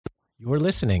You're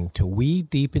listening to We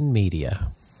Deepen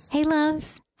Media. Hey,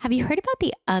 loves. Have you heard about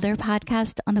the other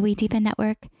podcast on the We Deepen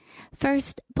Network?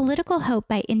 First, Political Hope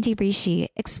by Indy Rishi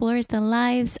explores the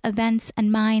lives, events,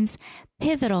 and minds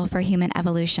pivotal for human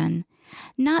evolution.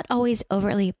 Not always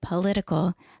overtly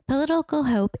political, Political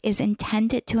Hope is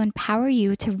intended to empower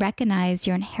you to recognize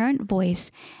your inherent voice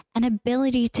and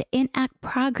ability to enact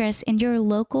progress in your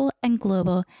local and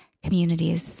global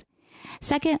communities.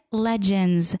 Second,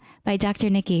 Legends by Dr.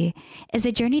 Nikki is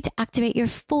a journey to activate your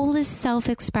fullest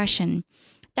self-expression.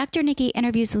 Dr. Nikki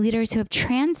interviews leaders who have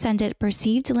transcended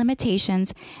perceived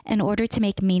limitations in order to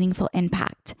make meaningful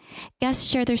impact. Guests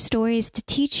share their stories to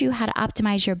teach you how to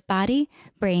optimize your body,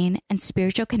 brain, and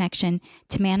spiritual connection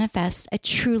to manifest a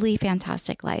truly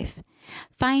fantastic life.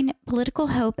 Find Political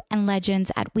Hope and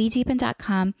Legends at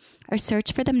WeDeepen.com or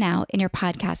search for them now in your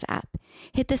podcast app.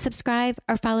 Hit the subscribe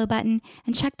or follow button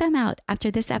and check them out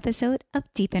after this episode of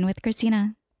Deepen with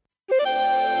Christina.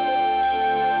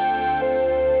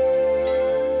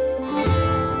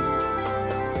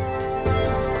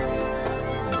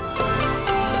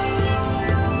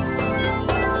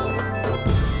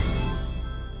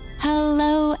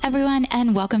 Hello, everyone,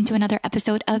 and welcome to another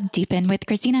episode of Deepen with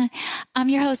Christina. I'm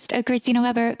your host, Christina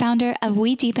Weber, founder of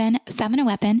We Deepen, Feminine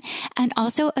Weapon, and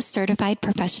also a certified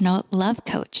professional love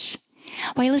coach.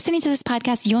 While listening to this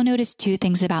podcast, you'll notice two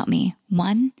things about me.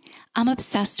 One, I'm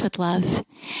obsessed with love.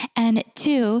 And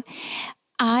two,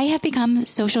 I have become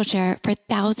social chair for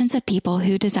thousands of people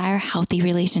who desire healthy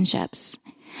relationships.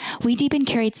 We Deepen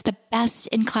curates the best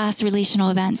in-class relational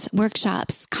events,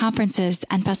 workshops, conferences,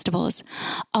 and festivals,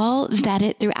 all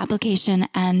vetted through application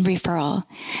and referral.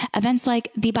 Events like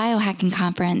the Biohacking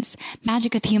Conference,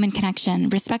 Magic of Human Connection,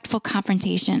 Respectful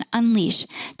Confrontation, Unleash,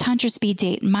 Tantra Speed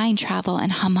Date, Mind Travel,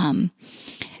 and Hum Hum.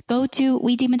 Go to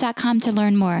WeDeepen.com to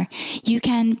learn more. You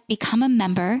can become a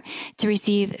member to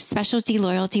receive specialty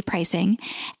loyalty pricing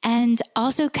and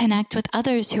also connect with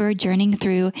others who are journeying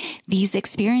through these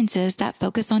experiences that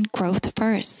focus on growth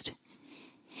first.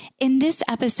 In this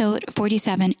episode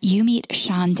 47, you meet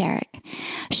Shaun Derik.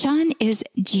 Shaun is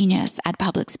genius at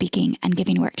public speaking and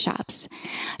giving workshops.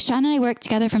 Shaun and I worked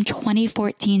together from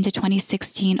 2014 to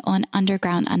 2016 on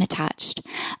Underground Unattached,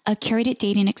 a curated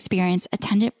dating experience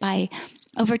attended by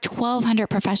over 1,200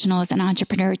 professionals and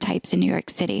entrepreneur types in New York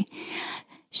City.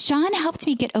 Shaun helped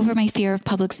me get over my fear of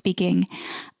public speaking.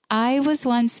 I was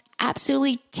once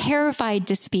absolutely terrified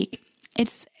to speak.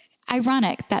 It's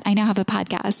ironic that I now have a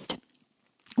podcast.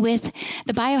 With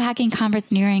the Biohacking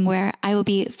Conference nearing, where I will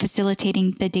be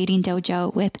facilitating the Dating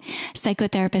Dojo with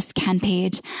psychotherapist Ken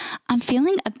Page, I'm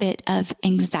feeling a bit of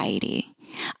anxiety.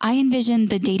 I envision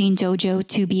the Dating Dojo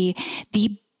to be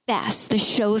the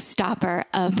showstopper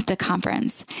of the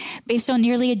conference. Based on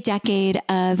nearly a decade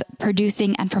of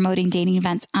producing and promoting dating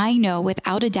events, I know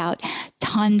without a doubt,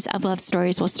 tons of love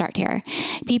stories will start here.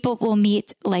 People will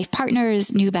meet life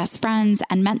partners, new best friends,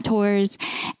 and mentors,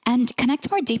 and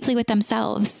connect more deeply with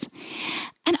themselves.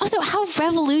 And also, how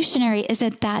revolutionary is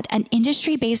it that an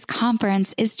industry-based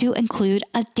conference is to include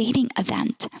a dating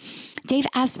event? Dave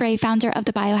Asprey, founder of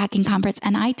the Biohacking Conference,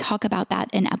 and I talk about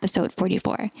that in episode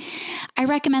 44. I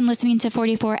recommend listening to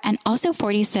 44 and also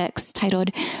 46,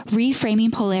 titled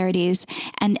Reframing Polarities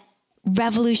and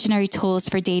Revolutionary Tools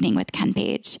for Dating with Ken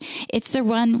Page. It's the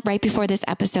one right before this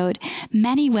episode.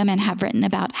 Many women have written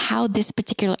about how this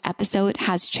particular episode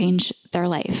has changed their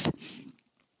life.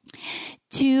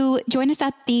 To join us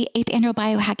at the 8th Annual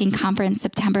Biohacking Conference,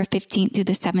 September 15th through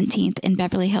the 17th in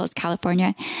Beverly Hills,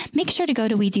 California, make sure to go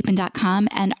to WeDeepen.com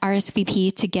and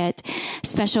RSVP to get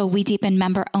special WeDeepen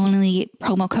member-only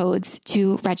promo codes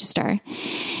to register.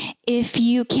 If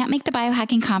you can't make the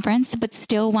Biohacking Conference but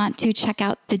still want to check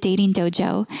out the Dating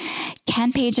Dojo,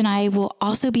 Ken Page and I will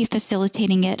also be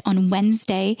facilitating it on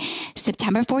Wednesday,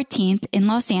 September 14th in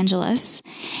Los Angeles.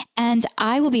 And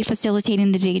I will be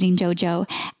facilitating the Dating Dojo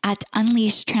at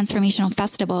Unleash Transformational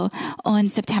Festival on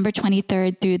September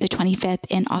 23rd through the 25th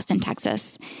in Austin,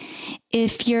 Texas.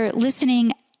 If you're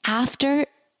listening after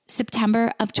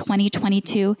September of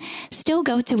 2022, still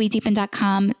go to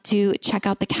WeDeepen.com to check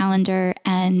out the calendar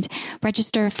and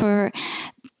register for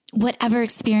whatever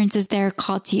experiences there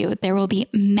call to you. There will be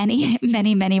many,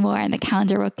 many, many more, and the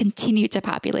calendar will continue to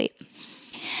populate.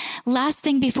 Last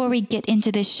thing before we get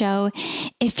into this show,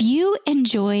 if you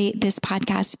enjoy this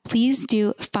podcast, please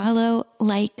do follow,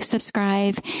 like,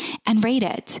 subscribe, and rate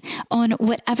it on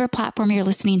whatever platform you're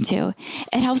listening to.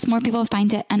 It helps more people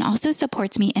find it and also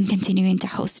supports me in continuing to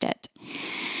host it.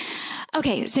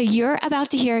 Okay, so you're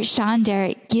about to hear Shaun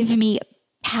Derik give me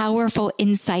powerful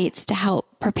insights to help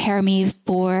prepare me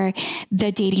for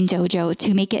the Dating Dojo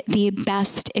to make it the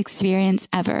best experience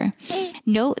ever.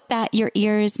 Note that your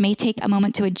ears may take a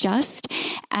moment to adjust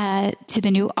to the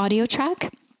new audio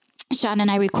track. Shaun and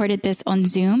I recorded this on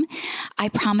Zoom. I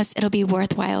promise it'll be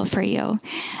worthwhile for you.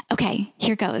 Okay,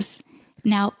 here goes.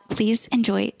 Now, please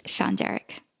enjoy Shaun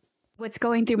Derik. What's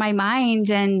going through my mind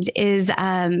is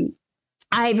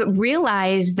I've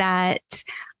realized that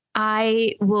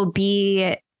I will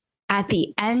be at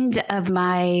the end of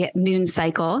my moon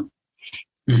cycle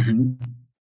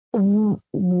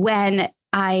when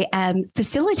I am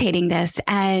facilitating this.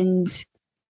 And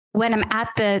when I'm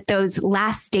at those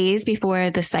last days before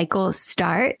the cycle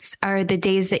starts are the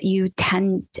days that you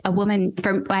tend,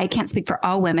 I can't speak for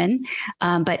all women,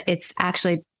 but it's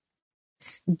actually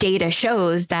data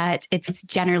shows that it's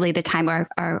generally the time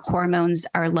our hormones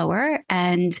are lower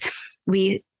and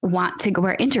we want to go,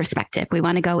 we're introspective. We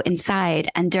want to go inside.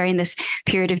 And during this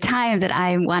period of time that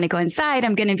I want to go inside,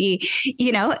 I'm going to be,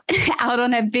 out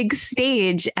on a big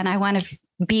stage and I want to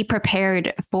be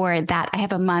prepared for that. I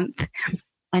have a month.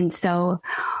 And so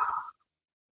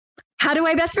how do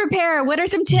I best prepare? What are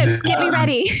some tips? Get me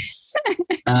ready.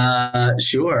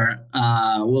 Sure.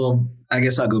 Well, I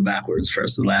guess I'll go backwards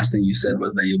first. The last thing you said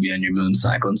was that you'll be on your moon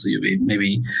cycle. And so you'll be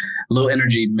maybe low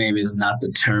energy, maybe is not the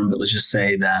term, but let's just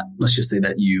say that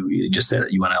you just said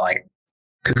that you want to like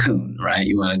cocoon, right?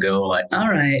 You want to go like, all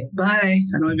right, bye. I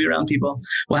don't want to be around people.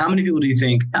 Well, how many people do you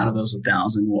think out of those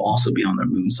 1,000 will also be on their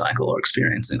moon cycle or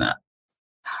experiencing that?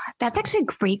 That's actually a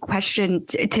great question.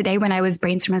 Today when I was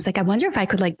brainstorming, I was like, I wonder if I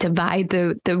could like divide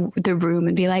the room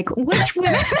and be like, which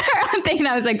women are on thing? And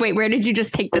I was like, wait, where did you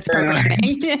just take this programming?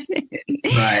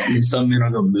 Right. And some men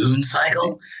on the moon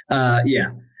cycle.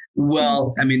 Yeah.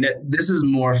 Well, I mean, this is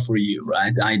more for you,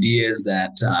 right? The idea is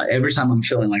that every time I'm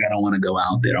feeling like I don't want to go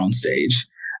out there on stage,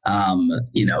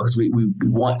 because we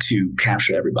want to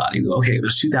capture everybody. We go, okay,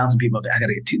 there's 2,000 people up there. I got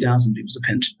to get 2,000 people's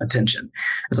attention.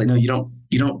 It's like, no, you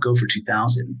don't go for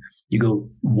 2,000. You go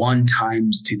 1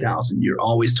 times 2,000. You're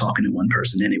always talking to one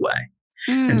person anyway.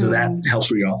 And so that helps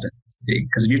for your authenticity.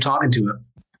 Because if you're talking to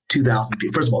 2,000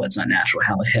 people, first of all, that's not natural.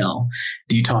 How the hell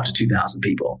do you talk to 2,000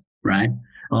 people, right?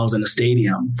 Well, I was in a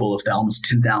stadium full of almost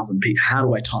 10,000 people. How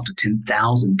do I talk to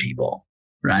 10,000 people,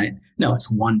 right? No,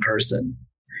 it's one person.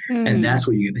 And that's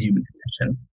where you get the human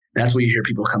connection. That's where you hear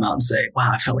people come out and say,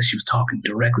 wow, I felt like she was talking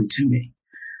directly to me.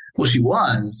 Well, she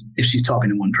was if she's talking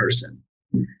to one person.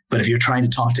 But if you're trying to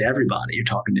talk to everybody, you're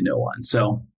talking to no one.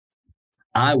 So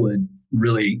I would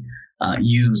really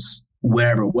use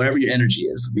wherever your energy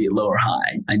is, be it low or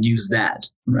high, and use that,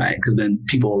 right? Because then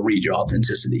people will read your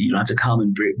authenticity. You don't have to come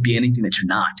and be anything that you're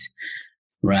not,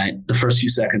 right? The first few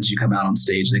seconds you come out on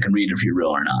stage, they can read if you're real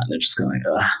or not. They're just going,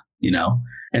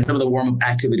 And some of the warm-up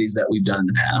activities that we've done in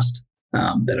the past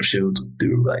that I've showed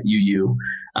through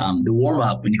the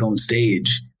warm-up when you go on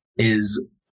stage is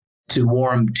to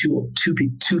warm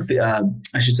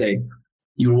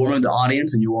you're warming the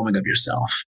audience and you're warming up yourself.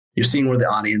 You're seeing where the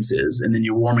audience is, and then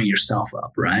you're warming yourself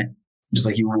up, right? Just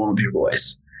like you warm up your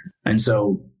voice. And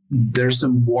so there's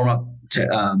some warm-up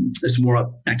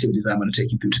activities that I'm going to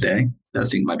take you through today that I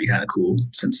think might be kind of cool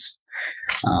since,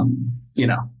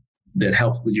 that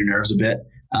help with your nerves a bit.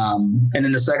 And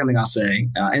then the second thing I'll say,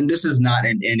 and this is not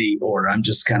in any order, I'm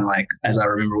just kind of like, as I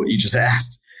remember what you just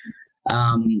asked,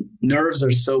 nerves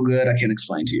are so good, I can't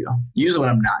explain to you. Usually when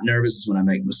I'm not nervous is when I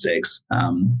make mistakes.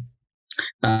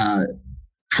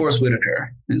 Forrest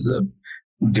Whitaker is a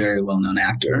very well-known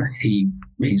actor.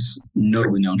 He's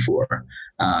notably known for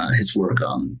his work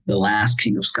on The Last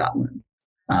King of Scotland.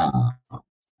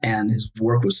 And his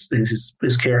work was,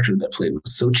 his character that played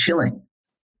was so chilling,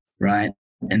 right?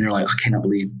 And they're like, I cannot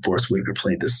believe Forrest Whitaker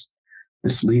played this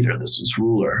leader, this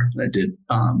ruler that did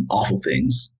awful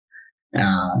things.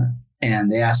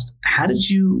 And they asked, why did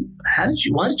you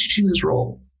choose this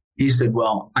role? He said,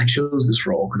 well, I chose this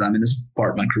role because I'm in this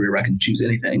part of my career where I can choose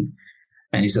anything.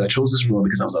 And he said, I chose this role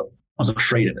because I was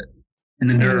afraid of it. And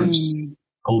the nerves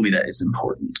told me that it's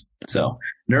important. So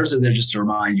nerves are there just to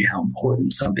remind you how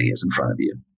important something is in front of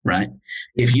you, right?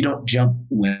 If you don't jump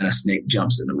when a snake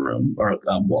jumps in the room or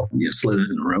slithers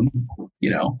in the room,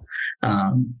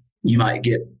 you might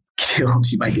get killed,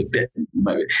 you might get bitten.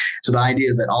 So the idea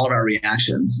is that all of our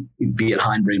reactions, be it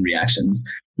hindbrain reactions,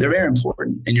 they're very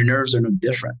important, and your nerves are no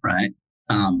different, right?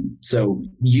 So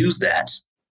use that,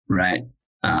 right?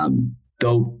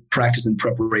 Though practice and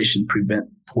preparation prevent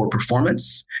poor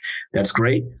performance, that's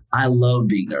great. I love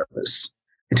being nervous.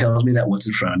 It tells me that what's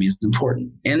in front of me is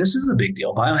important. And this is the big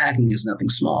deal. Biohacking is nothing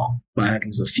small. Biohacking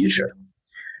is the future.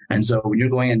 And so when you're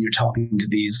going and you're talking to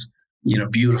these,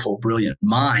 beautiful, brilliant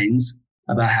minds,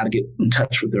 about how to get in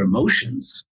touch with their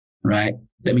emotions, right?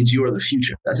 That means you are the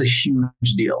future. That's a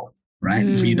huge deal, right?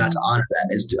 For you not to honor that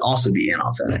is to also be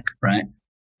inauthentic, right?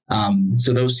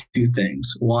 So those two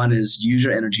things. One is use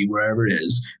your energy wherever it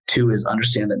is. Two is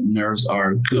understand that nerves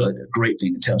are good, a great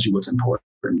thing. It tells you what's important.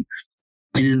 And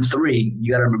then three,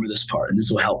 you got to remember this part, and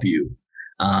this will help you.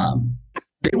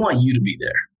 They want you to be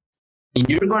there. And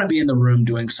you're going to be in the room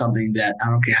doing something that I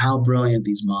don't care how brilliant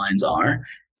these minds are,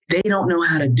 they don't know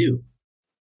how to do.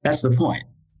 That's the point,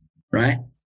 right?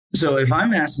 So if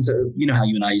I'm asked to, you know how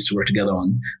you and I used to work together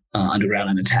on Underground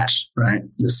and Attached, right?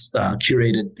 This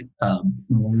curated,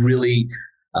 really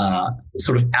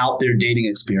sort of out there dating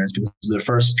experience, because the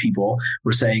first people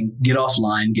were saying, get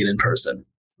offline, get in person,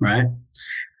 right?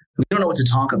 We don't know what to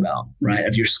talk about, right?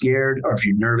 If you're scared or if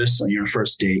you're nervous on your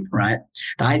first date, right?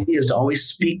 The idea is to always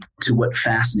speak to what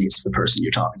fascinates the person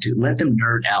you're talking to. Let them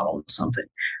nerd out on something.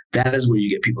 That is where you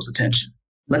get people's attention.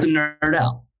 Let them nerd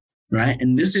out, right?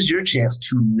 And this is your chance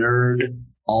to nerd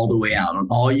all the way out on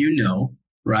all you know,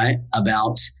 right?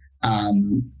 About,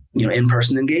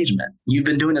 in-person engagement. You've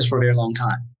been doing this for a very long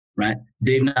time, right?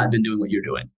 They've not been doing what you're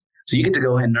doing. So you get to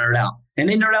go ahead and nerd out. And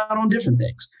they nerd out on different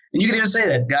things. And you can even say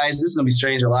that, guys, this is going to be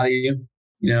strange to a lot of you,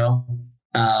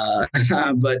 but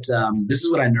this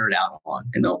is what I nerd out on.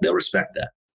 And they'll respect that,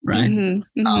 right?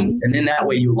 Mm-hmm, mm-hmm. And then that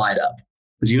way you light up,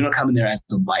 because you're going to come in there as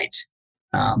a light,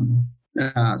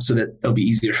 so that it'll be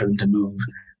easier for them to move,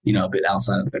 a bit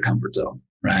outside of their comfort zone,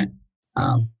 right?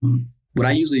 What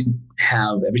I usually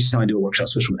have every time I do a workshop,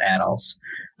 especially with adults,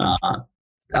 I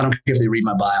don't care if they read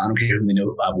my bio. I don't care who they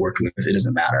know I've worked with. It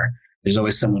doesn't matter. There's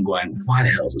always someone going, why the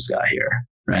hell is this guy here?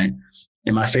 Right.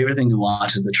 And my favorite thing to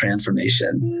watch is the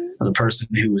transformation of the person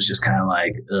who was just kind of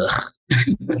like,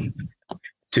 ugh,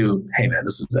 to, hey man,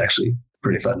 this is actually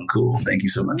pretty fucking cool. Thank you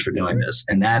so much for doing this.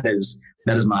 And that is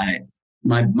my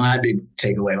big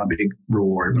takeaway, my big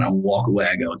reward. When I walk away,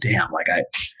 I go, damn, like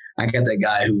I got that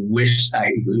guy who wished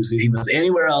he was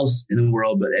anywhere else in the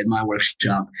world, but at my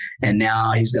workshop. And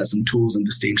now he's got some tools and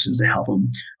distinctions to help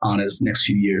him on his next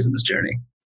few years in this journey.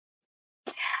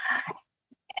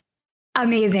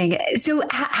 Amazing. So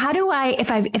how do I, if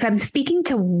I'm speaking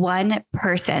to one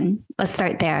person, let's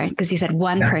start there, because you said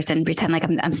one person, pretend like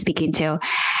I'm speaking to,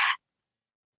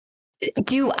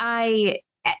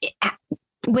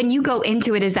 when you go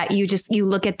into it, is that you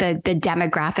look at the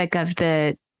demographic of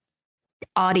the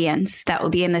audience that will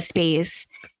be in the space,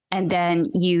 and then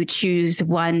you choose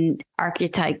one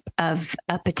archetype of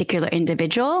a particular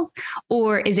individual?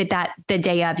 Or is it that the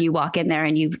day of you walk in there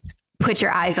and you put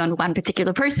your eyes on one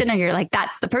particular person and you're like,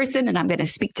 that's the person, and I'm going to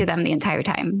speak to them the entire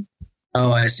time?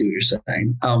 Oh, I see what you're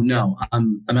saying. Oh, no,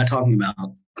 I'm not talking about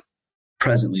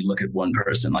presently look at one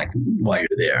person like while you're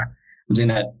there. I'm saying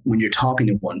that when you're talking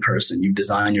to one person, you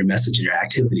design your message and your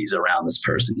activities around this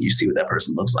person. You see what that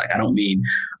person looks like. I don't mean,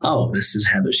 oh, this is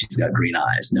Heather, she's got green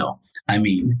eyes. No, I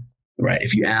mean, right.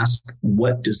 If you ask,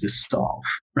 what does this solve?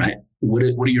 Right. What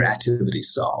are your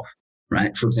activities solve?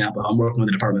 Right. For example, I'm working with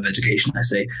the Department of Education. I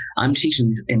say, I'm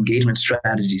teaching engagement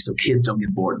strategies so kids don't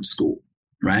get bored in school.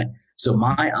 Right. So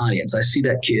my audience, I see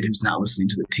that kid who's not listening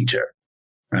to the teacher.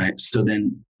 Right. So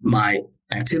then my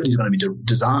activity is going to be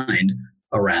designed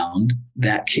around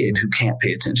that kid who can't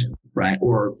pay attention. Right.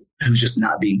 Or who's just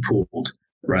not being pulled.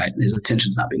 Right. His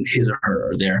or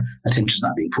her, or their attention's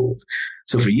not being pulled.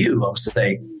 So for you, I'll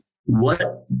say, what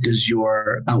do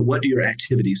your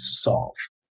activities solve?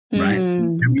 Right.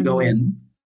 When you go in,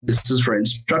 this is for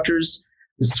instructors,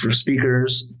 this is for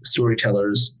speakers,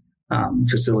 storytellers,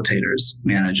 facilitators,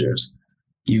 managers.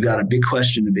 You got a big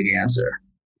question, a big answer.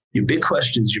 Your big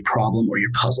question is your problem or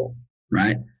your puzzle,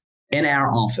 right? In our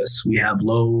office, we have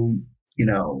low,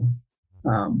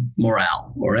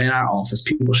 morale, or in our office,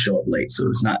 people show up late, so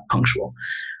it's not punctual.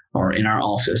 Or in our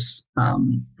office,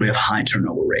 we have high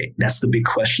turnover rate. That's the big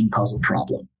question, puzzle,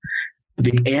 problem. The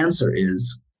big answer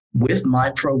is, with my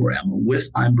program,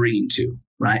 I'm bringing to,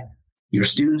 right? Your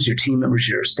students, your team members,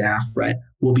 your staff, right,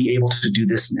 will be able to do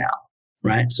this now,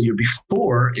 right? So your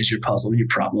before is your puzzle, your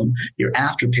problem. Your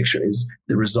after picture is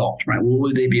the result, right? What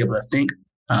would they be able to think,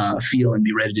 feel, and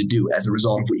be ready to do as a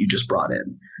result of what you just brought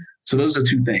in? So those are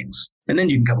two things. And then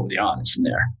you can come up with your audience from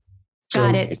there.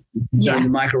 Got it. Yeah. Turn the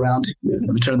mic around to you.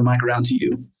 Let me turn the mic around to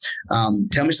you.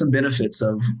 Tell me some benefits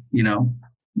of,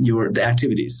 the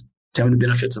activities. Tell me the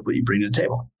benefits of what you bring to the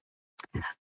table.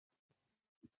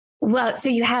 Well, so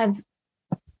you have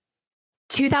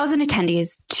 2,000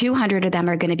 attendees, 200 of them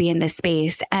are going to be in this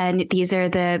space. And these are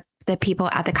the people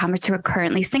at the conference who are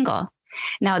currently single.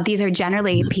 Now, these are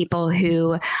generally people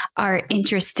who are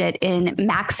interested in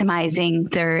maximizing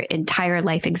their entire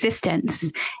life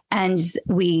existence. And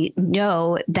we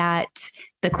know that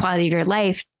the quality of your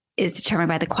life is determined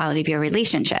by the quality of your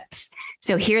relationships.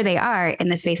 So here they are in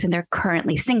the space and they're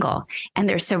currently single and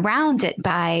they're surrounded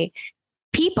by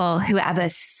people who have a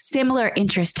similar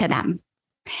interest to them.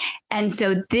 And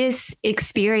so this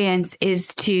experience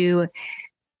is to,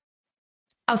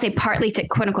 I'll say partly to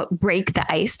quote unquote, break the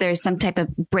ice. There's some type of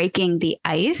breaking the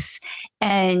ice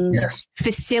and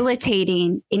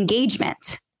facilitating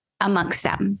engagement amongst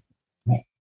them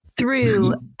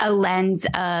through a lens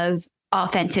of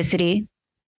authenticity,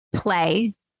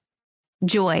 play,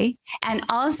 joy, and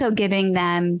also giving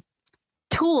them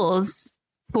tools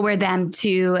for them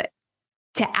to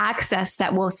access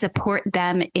that will support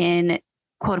them in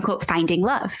quote unquote finding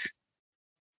love.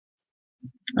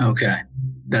 Okay,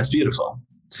 that's beautiful.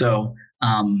 So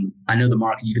I know the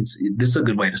market. You can see this is a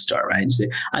good way to start, right? You say,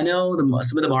 I know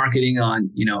some of the marketing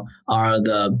on are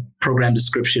the program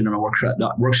description or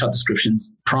workshop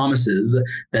descriptions promises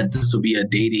that this will be a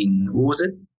dating. What was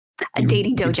it? A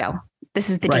dating dojo. This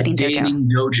is the dating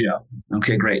dojo.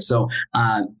 Okay, great. So,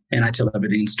 and I tell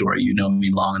everything in story. You know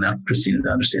me long enough, Christina, to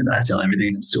understand that I tell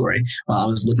everything in story. I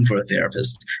was looking for a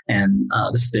therapist, and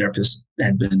this therapist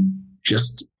had been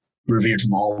just revered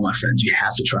from all of my friends. You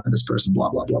have to try this person, blah,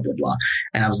 blah, blah, blah, blah.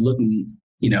 And I was looking,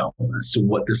 as to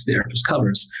what this therapist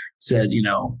covers. Said,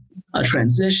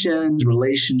 transitions,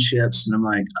 relationships. And I'm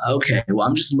like, okay, well,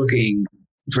 I'm just looking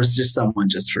for just someone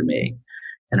just for me.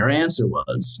 And her answer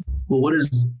was, well, what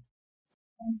is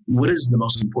the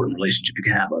most important relationship you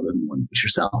can have other than one with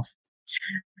yourself?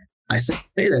 I say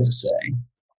that to say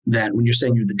that when you're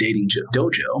saying you're the dating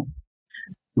dojo,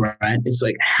 right? It's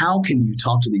like, how can you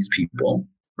talk to these people,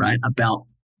 right, about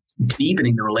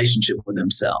deepening the relationship with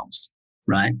themselves,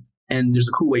 right? And there's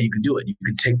a cool way you can do it. You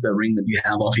can take the ring that you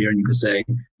have off here and you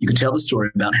can tell the story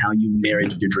about how you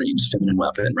married your dreams, feminine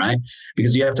weapon, right?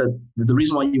 Because the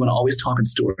reason why you want to always talk in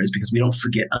stories is because we don't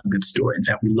forget a good story. In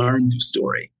fact, we learn through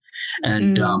story.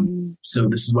 And so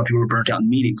this is why people are burnt out in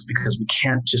meetings, because we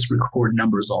can't just record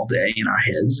numbers all day in our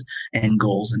heads and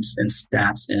goals and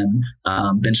stats and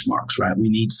benchmarks, right? We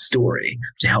need story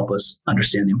to help us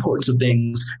understand the importance of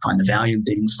things, find the value in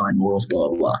things, find morals, blah,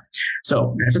 blah, blah.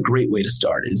 So that's a great way to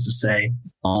start, is to say,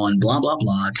 on blah, blah,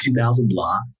 blah, 2000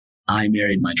 blah, I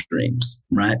married my dreams,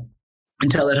 right?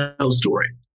 And tell that whole story.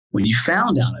 When you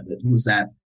found out of it was that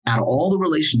out of all the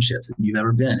relationships that you've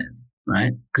ever been in,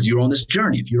 right? Because you were on this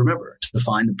journey, if you remember, to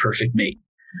find the perfect mate.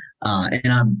 And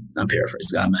I'm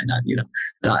paraphrasing. I might not,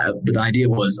 but the idea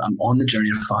was I'm on the journey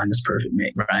to find this perfect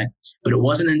mate, right? But it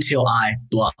wasn't until I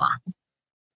blah.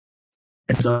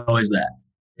 It's always that.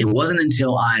 It wasn't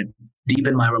until I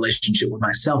deepened my relationship with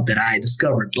myself that I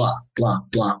discovered blah, blah,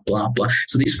 blah, blah, blah.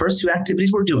 So these first two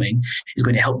activities we're doing is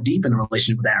going to help deepen the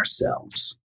relationship with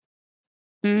ourselves.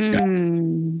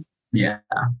 Yeah.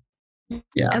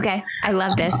 Yeah. Okay. I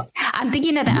love this. I'm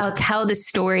thinking that I'll tell the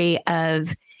story of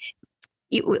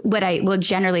what I will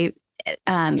generally,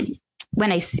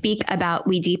 when I speak about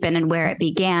We Deepen and where it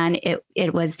began,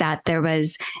 it was that there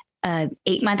was an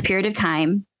 8-month period of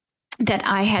time that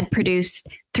I had produced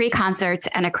 3 concerts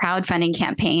and a crowdfunding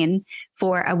campaign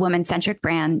for a woman-centric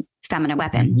brand, Feminine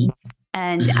Weapon.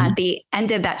 And at the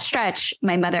end of that stretch,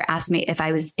 my mother asked me if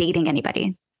I was dating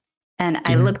anybody. And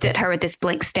I looked at her with this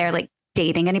blank stare, like,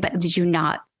 dating anybody? Did you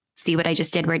not see what I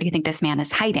just did? Where do you think this man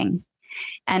is hiding?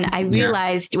 And I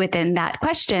realized within that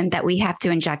question that we have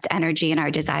to inject energy in our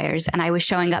desires. And I was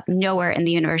showing up nowhere in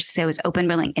the universe. So I was open,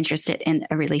 willing, interested in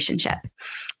a relationship.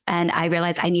 And I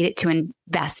realized I needed to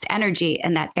invest energy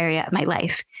in that area of my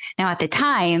life. Now, at the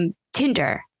time,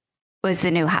 Tinder was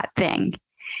the new hot thing.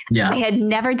 Yeah. I had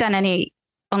never done any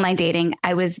online dating.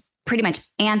 I was pretty much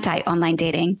anti-online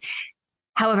dating.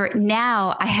 However,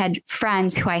 now I had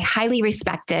friends who I highly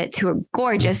respected, who were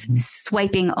gorgeous,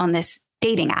 swiping on this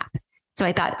dating app. So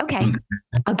I thought, okay,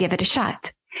 I'll give it a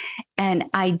shot. And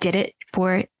I did it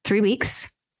for 3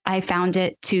 weeks. I found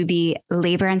it to be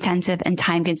labor intensive and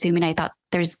time consuming. I thought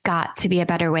there's got to be a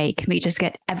better way. Can we just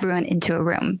get everyone into a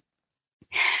room?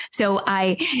 So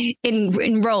I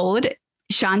enrolled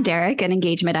Shaun, Derik, an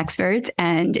engagement expert,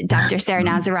 and Dr. Sarah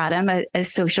Nazaratum, a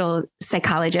social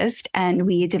psychologist. And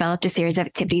we developed a series of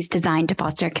activities designed to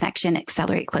foster connection,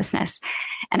 accelerate closeness.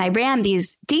 And I ran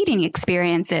these dating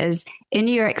experiences in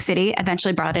New York City,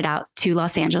 eventually brought it out to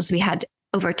Los Angeles. We had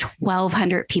over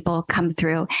 1,200 people come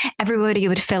through. Everybody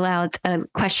would fill out a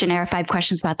questionnaire, 5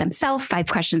 questions about themselves, 5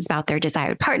 questions about their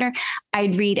desired partner.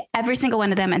 I'd read every single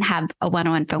one of them and have a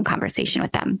one-on-one phone conversation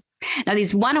with them. Now,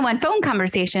 these one-on-one phone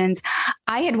conversations,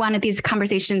 I had wanted these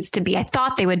conversations to be, I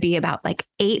thought they would be about like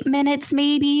 8 minutes,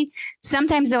 maybe.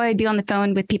 Sometimes though, I'd be on the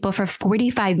phone with people for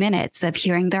 45 minutes of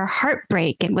hearing their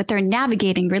heartbreak and what they're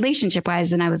navigating relationship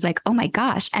wise. And I was like, oh my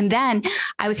gosh. And then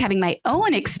I was having my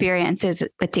own experiences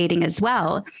with dating as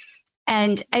well.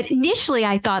 And initially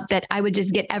I thought that I would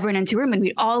just get everyone into a room and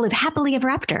we'd all live happily ever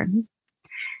after.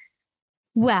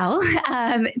 Well,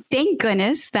 thank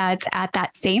goodness that at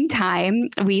that same time,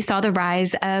 we saw the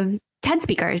rise of TED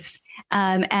speakers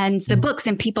and the books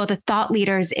and people, the thought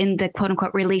leaders in the quote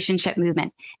unquote relationship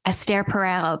movement. Esther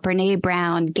Perel, Brene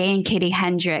Brown, Gay and Katie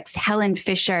Hendricks, Helen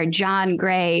Fisher, John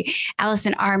Gray,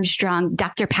 Alison Armstrong,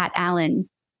 Dr. Pat Allen.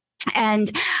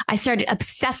 And I started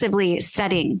obsessively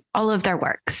studying all of their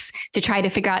works to try to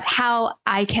figure out how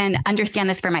I can understand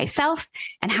this for myself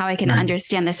and how I can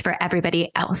understand this for everybody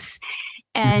else.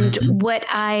 And what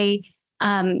I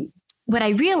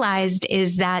realized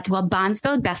is that, well, bonds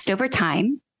build best over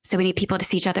time. So we need people to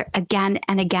see each other again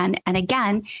and again and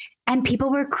again. And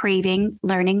people were craving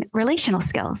learning relational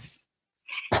skills.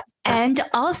 And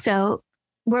also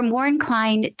we're more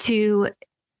inclined to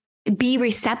be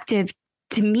receptive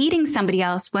to meeting somebody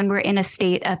else when we're in a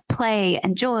state of play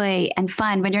and joy and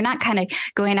fun, when you're not kind of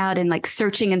going out and like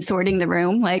searching and sorting the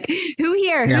room, like who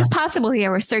here, who's possible here?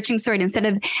 We're searching, sorting, instead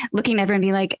of looking at everyone and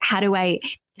be like, how do I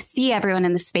see everyone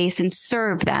in the space and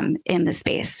serve them in the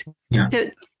space? Yeah.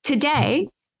 So today,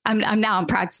 I'm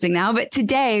practicing now, but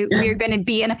today we're going to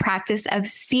be in a practice of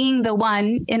seeing the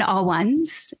one in all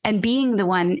ones and being the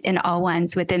one in all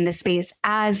ones within the space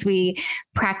as we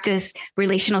practice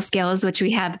relational skills, which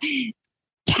we have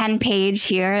Ken Page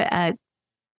here,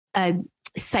 a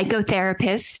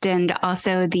psychotherapist and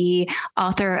also the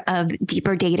author of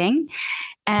Deeper Dating.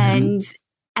 And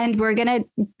we're going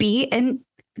to be in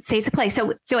states of play.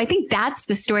 So I think that's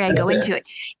the story I go into it.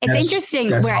 It's interesting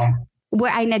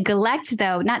where I neglect,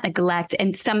 though, not neglect.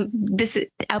 And this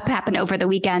happened over the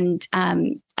weekend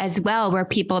as well, where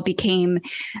people became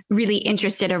really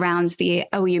interested around the,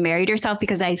 oh, you married yourself,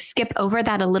 because I skip over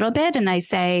that a little bit. And I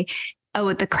say,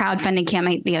 oh, the crowdfunding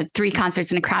campaign, 3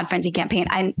 concerts in a crowdfunding campaign.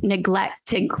 I neglect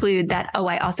to include that, oh,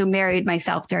 I also married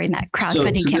myself during that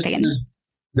crowdfunding campaign.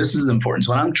 This is important.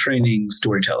 So when I'm training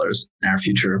storytellers, our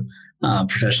future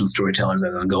professional storytellers that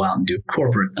are going to go out and do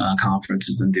corporate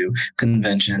conferences and do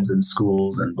conventions and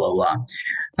schools and blah, blah,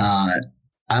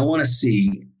 I want to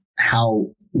see how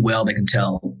well they can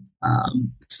tell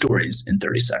stories in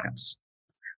 30 seconds.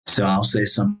 So I'll say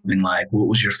something like, what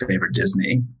was your favorite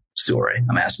Disney story?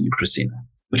 I'm asking you, Christina,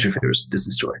 what's your favorite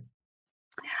Disney story?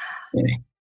 Amy.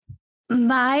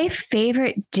 My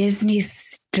favorite Disney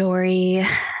story.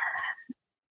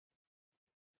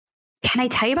 Can I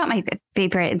tell you about my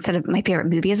favorite instead of my favorite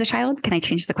movie as a child? Can I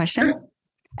change the question? Sure.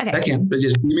 Okay. I can, but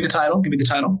just give me the title. Give me the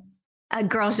title.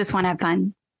 Girls Just Want to Have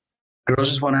Fun. Girls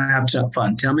Just Want to Have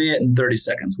Fun. Tell me it in 30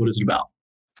 seconds. What is it about?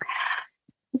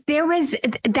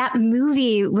 That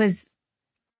movie was.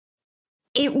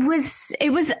 It was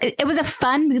a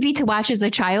fun movie to watch as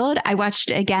a child. I watched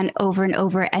it again over and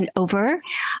over and over.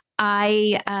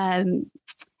 I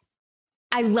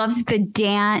loved the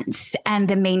dance and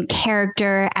the main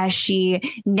character as she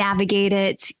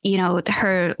navigated,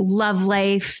 her love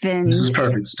life. And this is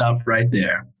perfect. Stop right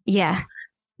there. Yeah.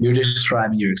 You're just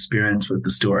describing your experience with the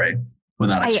story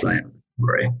without explaining the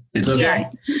story. It's okay.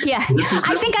 Yeah.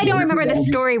 I think I don't remember the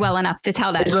story well enough to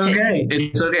tell that. It's okay.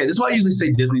 It's okay. This is why I usually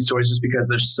say Disney stories, just because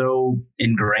they're so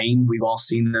ingrained. We've all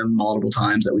seen them multiple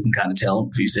times that we can kind of tell.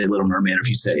 If you say Little Mermaid, or if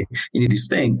you say any of these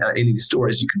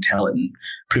stories, you can tell it in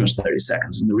pretty much 30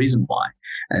 seconds. And the reason why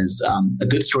is a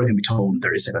good story can be told in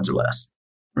 30 seconds or less,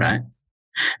 right?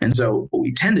 And so what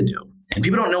we tend to do, and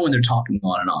people don't know when they're talking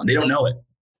on and on. They don't know it.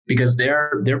 Because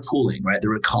they're pooling, right? They're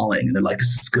recalling, and they're like,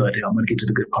 "This is good. I'm going to get to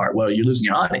the good part." Well, you're losing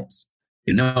your audience.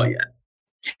 You know it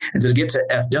yet. And so to get to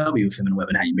FW, Feminine Web,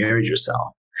 and how you married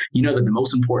yourself, you know that the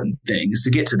most important thing is to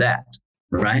get to that,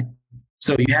 right?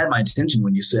 So you had my attention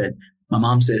when you said, "My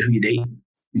mom said, who you dating?"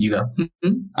 And you go,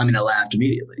 I laughed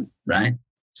immediately, right?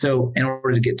 So in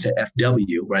order to get to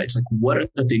FW, right, it's like, what are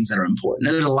the things that are important?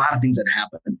 Now, there's a lot of things that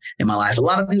happen in my life, a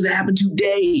lot of things that happen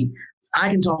today. I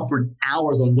can talk for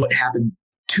hours on what happened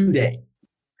today,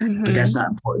 but that's not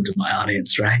important to my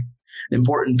audience, right? The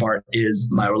important part is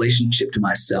my relationship to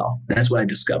myself. That's what I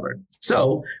discovered.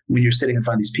 So when you're sitting in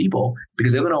front of these people,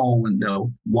 because they're going to all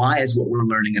know, why is what we're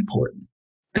learning important?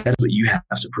 That's what you have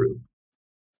to prove,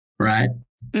 right?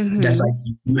 That's like,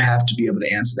 you have to be able to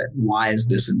answer that. Why is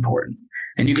this important?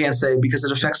 And you can't say, because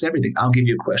it affects everything. I'll give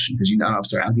you a question because,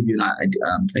 I'll give you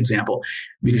an example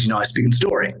because, I speak in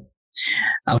story.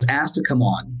 I was asked to come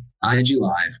on IG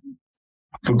Live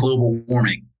for global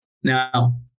warming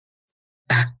Now,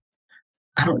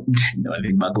 I don't know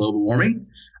anything about global warming.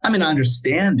 I mean, I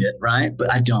understand it, right?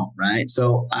 But I don't, right?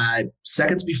 So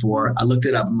seconds before, I looked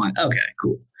it up. I'm like, okay,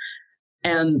 cool.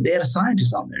 And they had a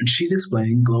scientist on there, and she's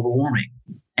explaining global warming.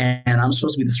 And I'm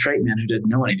supposed to be the straight man who didn't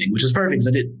know anything, which is perfect because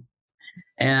I didn't.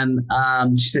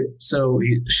 And she said,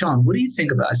 Shaun, what do you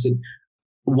think about it? I said,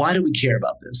 why do we care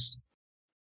about this?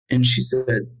 And she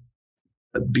said,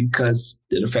 because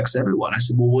it affects everyone. I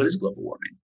said, well, what is global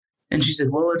warming? And she said,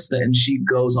 well, it's that. And she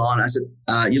goes on. I said,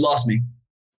 you lost me.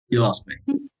 You lost me.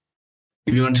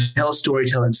 If you want to tell a story,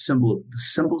 tell it in the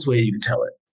simplest way you can tell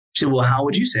it. She said, well, how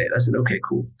would you say it? I said, okay,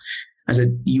 cool. I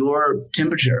said, your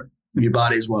temperature of your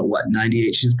body is what,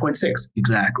 98? She says, 0.6.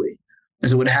 Exactly. I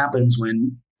said, what happens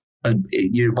when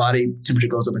your body temperature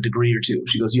goes up a degree or two?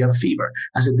 She goes, you have a fever.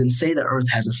 I said, then say the earth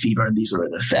has a fever and these are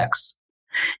the effects.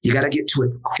 You got to get to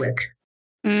it quick.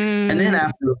 And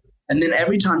then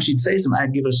every time she'd say something,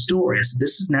 I'd give her a story. I said,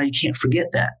 now you can't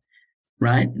forget that.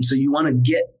 Right. And so you want to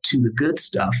get to the good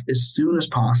stuff as soon as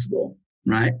possible.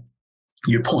 Right.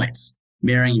 Your points,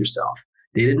 marrying yourself.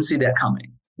 They didn't see that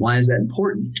coming. Why is that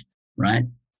important? Right.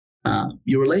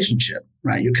 Your relationship,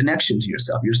 right? Your connection to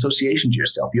yourself, your association to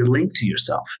yourself, your link to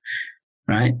yourself.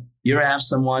 Right. You ever have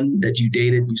someone that you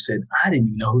dated and you said, I didn't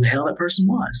even know who the hell that person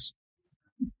was.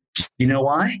 You know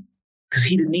why? Because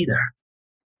he didn't either.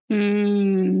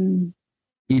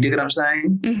 You dig what I'm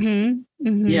saying? Mm-hmm.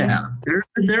 Mm-hmm. Yeah.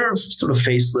 There are sort of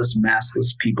faceless,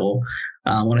 maskless people.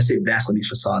 When I say maskless, I mean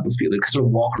facadeless people, because they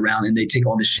walk around and they take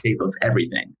on the shape of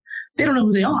everything. They don't know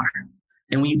who they are.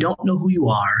 And when you don't know who you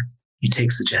are, you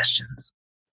take suggestions.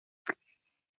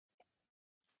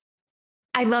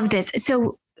 I love this.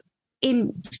 So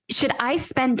should I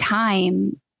spend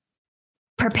time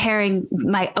preparing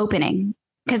my opening?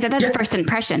 Because that's first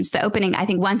impressions. The opening, I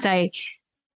think once I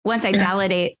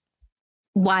validate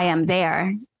why I'm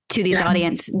there to these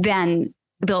audience, then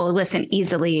they'll listen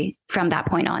easily from that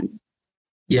point on.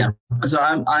 Yeah. So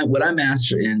what I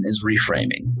master in is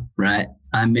reframing, right?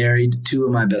 I married two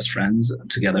of my best friends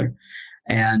together,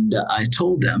 and I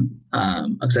told them,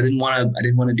 because I didn't want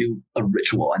to do a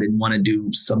ritual. I didn't want to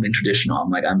do something traditional.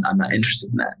 I'm like, I'm not interested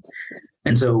in that.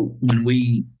 And so when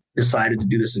we decided to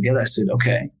do this together, I said,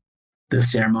 okay, the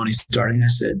ceremony starting, I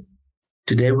said,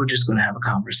 today we're just going to have a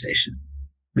conversation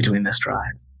between this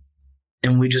tribe.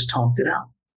 And we just talked it out,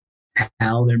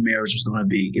 how their marriage was going to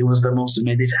be. It was the most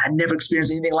amazing. They said, I'd never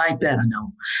experienced anything like that.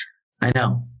 I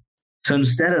know. So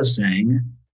instead of saying,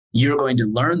 you're going to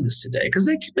learn this today, because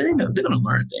they know they're going to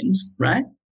learn things, right?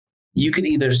 You can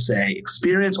either say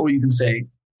experience, or you can say,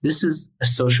 this is a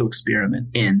social experiment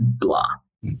in blah.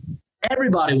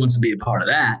 Everybody wants to be a part of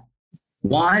that.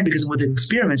 Why? Because with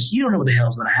experiments, you don't know what the hell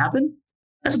is going to happen.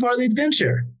 That's a part of the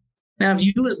adventure. Now, if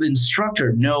you as the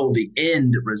instructor know the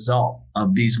end result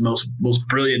of these most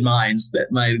brilliant minds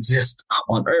that might exist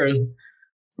on Earth,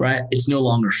 right, it's no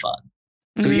longer fun.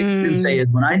 So you can say is,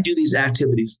 when I do these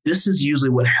activities, this is usually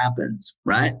what happens,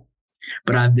 right?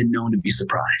 But I've been known to be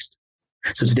surprised.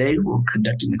 So today we're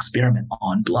conducting an experiment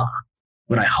on blah.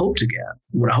 What I hope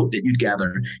that you'd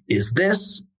gather is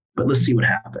this, but let's see what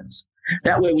happens.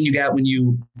 That way, when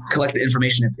you collect the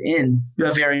information at the end, you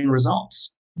have varying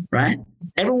results, right?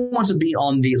 Everyone wants to be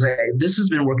on these, like, this has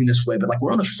been working this way, but like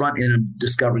we're on the front end of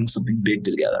discovering something big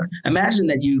together. Imagine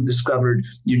that you discovered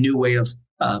your new way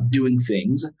of doing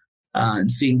things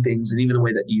and seeing things, and even the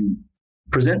way that you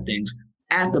present things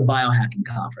at the biohacking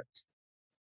conference.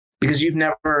 Because you've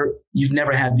never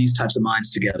had these types of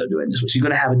minds together doing this, which you're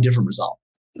going to have a different result.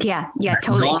 Yeah, right?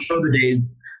 Totally. Gone are the days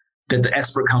that the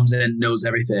expert comes in and knows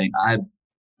everything. I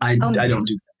don't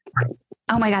do that.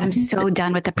 Oh my God, I'm so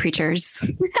done with the preachers.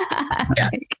 Yeah.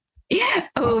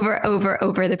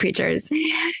 over the preachers.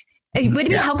 Would it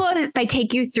be helpful if I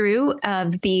take you through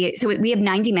so we have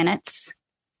 90 minutes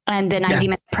and the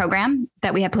 90-minute program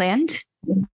that we have planned?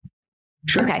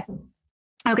 Sure.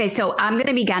 Okay. So I'm going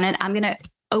to begin it. I'm going to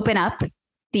open up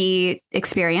the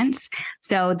experience.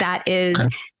 So that is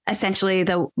essentially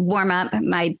the warm up,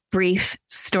 my brief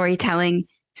storytelling,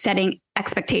 setting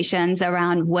expectations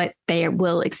around what they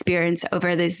will experience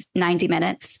over these 90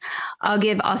 minutes. I'll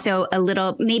give also a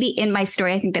little, maybe in my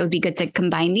story, I think that would be good to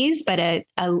combine these, but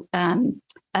an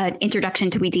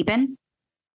introduction to We Deepen.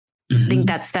 I think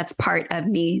that's part of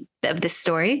me, of this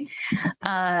story.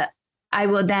 I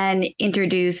will then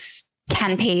introduce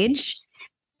Ken Page.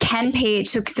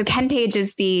 So Ken Page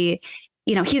is he's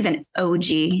an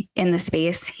OG in the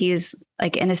space. He's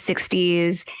like in his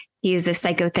 60s. He's a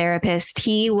psychotherapist.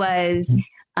 He was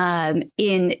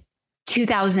in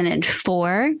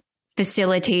 2004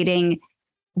 facilitating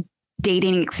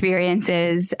dating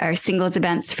experiences or singles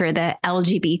events for the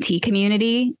LGBT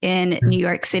community in New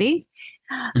York City.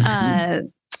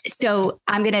 So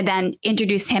I'm going to then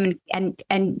introduce him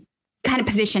and kind of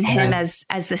position him as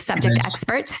the subject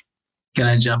expert. Can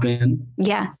I jump in?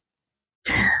 Yeah.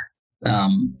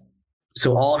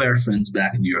 So all of our friends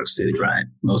back in New York City, right?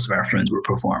 Most of our friends were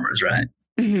performers, right?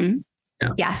 Mm-hmm. Yeah.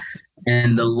 Yes.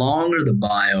 And the longer the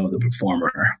bio of the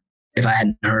performer, if I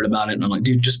hadn't heard about it, and I'm like,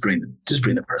 dude, just bring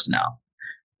the person out.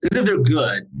 Because if they're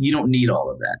good, you don't need all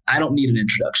of that. I don't need an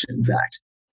introduction, in fact,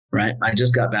 right? I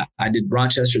just got back. I did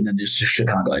Rochester and then did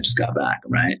Chicago. I just got back,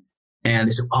 right? And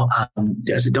they said, I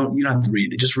said, you don't have to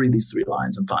read it. Just read these 3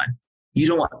 lines. I'm fine. You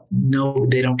don't want, no,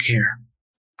 they don't care.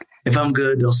 If I'm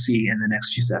good, they'll see in the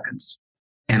next few seconds.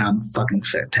 And I'm fucking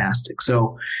fantastic.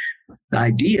 So the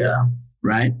idea,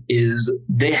 right, is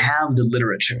they have the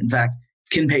literature. In fact,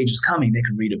 Ken Page is coming. They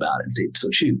can read about it if they so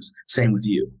choose. Same with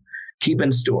you. Keep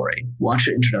in story. Watch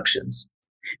your introductions.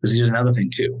 Because here's another thing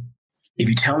too. If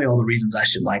you tell me all the reasons I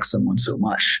should like someone so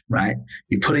much, right,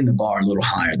 you're putting the bar a little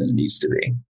higher than it needs to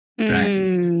be.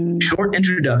 Right? Short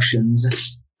introductions,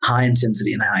 high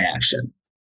intensity and high action.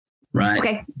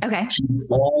 Right. Okay. Keep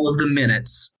all of the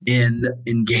minutes in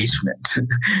engagement.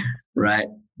 Right.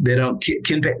 They'll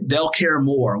care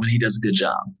more when he does a good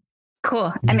job.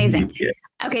 Cool. Amazing. Yeah.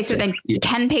 Okay. So then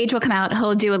Ken Page will come out.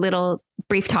 He'll do a little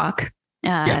brief talk,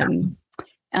 interactive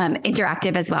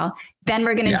as well. Then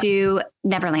we're going to do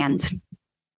Neverland.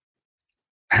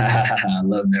 I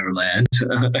love Neverland.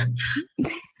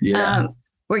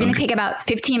 We're going to take about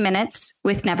 15 minutes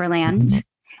with Neverland.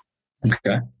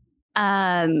 Okay.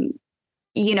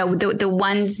 The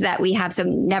ones that we have. So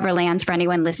Neverland, for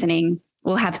anyone listening,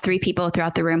 we'll have 3 people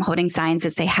throughout the room holding signs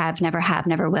that say have,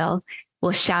 never will.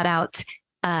 We'll shout out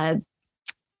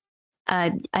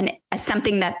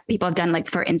something that people have done, like,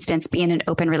 for instance, be in an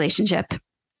open relationship.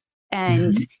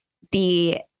 And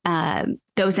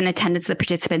those in attendance, the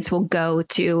participants will go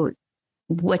to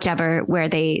whichever where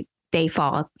they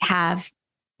fall, have,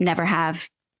 never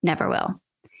will.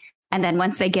 And then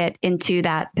once they get into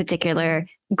that particular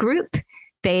group,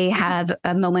 they have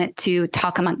a moment to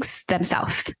talk amongst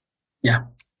themselves. Yeah.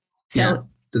 So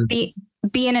be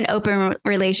in an open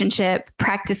relationship,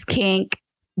 practice kink,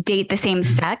 date the same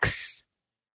sex.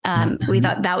 We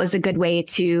thought that was a good way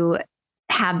to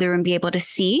have the room be able to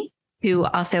see who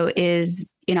also is,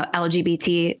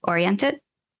 LGBT oriented.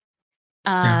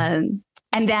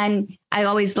 And then I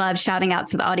always love shouting out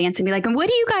to the audience and be like, and what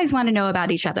do you guys want to know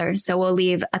about each other? So we'll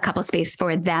leave a couple space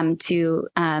for them to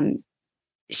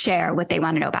share what they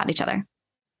want to know about each other.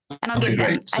 And I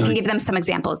can give them some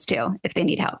examples too, if they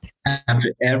need help.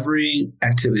 After every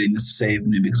activity, and this is saved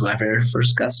me because when I very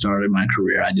first got started in my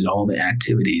career, I did all the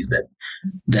activities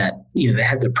that they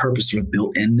had their purpose sort of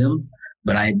built in them,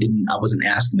 but I wasn't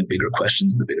asking the bigger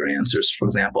questions and the bigger answers. For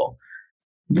example,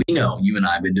 we know you and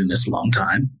I have been doing this a long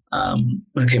time. When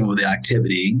I came up with the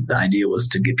activity, the idea was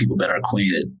to get people better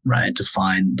acquainted, right? To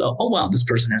find, this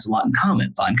person has a lot in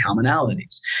common, find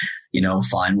commonalities,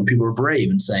 find when people are brave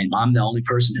and saying, I'm the only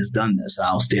person who's done this.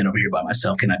 I'll stand over here by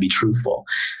myself. Can I be truthful?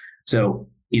 So,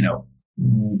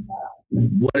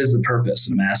 what is the purpose?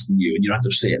 And I'm asking you, and you don't have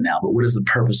to say it now, but what is the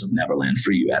purpose of Neverland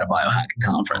for you at a biohacking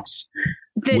conference?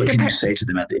 What can you say to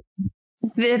them at the end?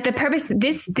 The purpose,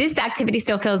 this activity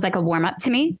still feels like a warm up to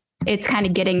me. It's kind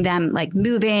of getting them like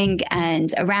moving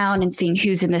and around and seeing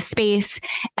who's in the space,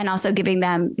 and also giving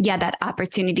them, that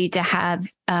opportunity to have,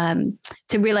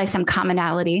 to realize some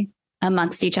commonality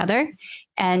amongst each other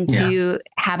and to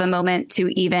have a moment to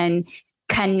even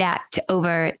connect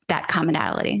over that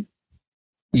commonality.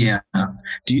 Yeah.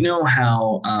 Do you know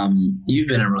how, you've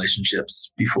been in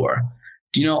relationships before?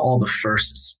 Do you know all the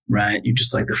firsts, right? You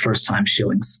just like the first time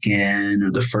showing skin,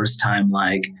 or the first time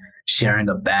like sharing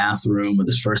a bathroom, or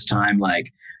this first time,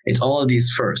 like it's all of these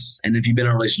firsts. And if you've been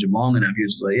in a relationship long enough, you're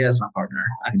just like, yeah, it's my partner.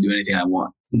 I can do anything I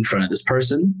want in front of this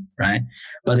person, right?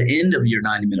 By the end of your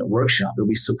 90-minute workshop, they'll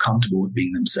be so comfortable with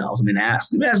being themselves.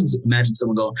 Imagine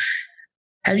someone go,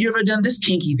 have you ever done this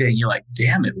kinky thing? You're like,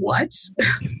 damn it, what?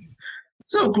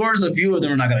 So, of course, a few of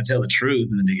them are not going to tell the truth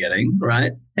in the beginning,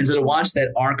 right? And so to watch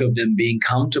that arc of them being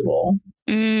comfortable,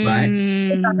 right?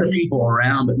 Not the people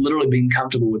around, but literally being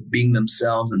comfortable with being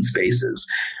themselves in spaces.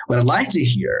 What I'd like to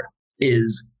hear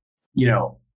is,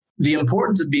 the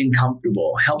importance of being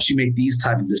comfortable helps you make these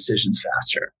type of decisions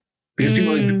faster. Because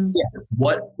people are like,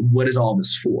 what is all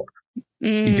this for?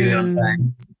 You dig what I'm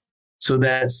saying? So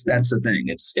that's the thing.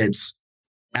 It's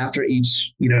after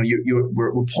each,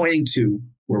 we're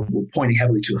pointing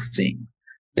heavily to a thing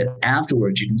that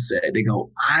afterwards you can say, they go,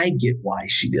 I get why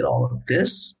she did all of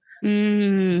this. Well,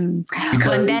 and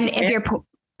then if you're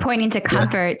pointing to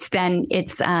comfort, then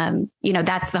it's,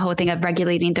 that's the whole thing of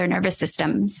regulating their nervous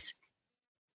systems.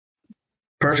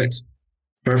 Perfect.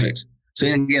 So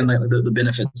again, like the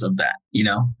benefits of that,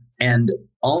 and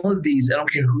all of these, I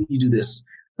don't care who you do this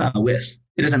with,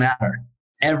 it doesn't matter.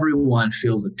 Everyone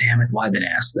feels that, damn it, why did I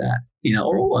ask that?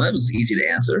 Or, well, that was easy to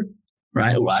answer,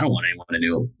 right? Or I don't want anyone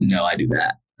to know I do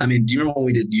that. I mean, do you remember when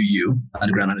we did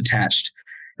underground unattached?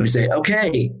 And we say,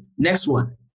 okay, next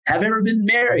one. Have ever been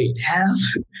married?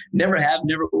 Never,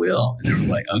 never will. And it was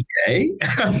like, okay.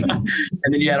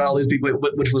 And then you had all these people,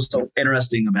 which was so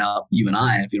interesting about you and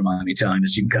I, if you don't mind me telling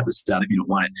this, you can cut this out if you don't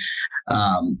want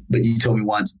it. But you told me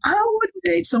once, I wouldn't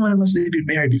date someone unless they'd been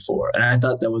married before. And I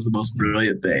thought that was the most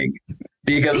brilliant thing.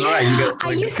 Because, right, you got,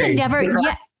 I used to never,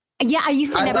 I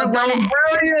used to never want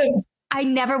to. I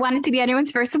never wanted to be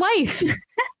anyone's first wife.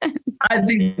 I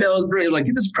think that was brilliant. Like,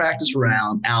 get this practice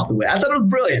round out the way. I thought it was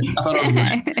brilliant.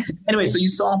 Anyway, so you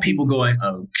saw people going,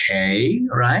 okay,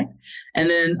 right? And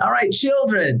then, all right,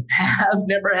 children,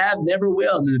 never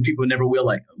will. And then the people never will,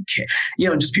 like, okay.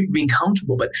 Just people being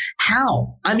comfortable. But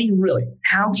how? I mean, really,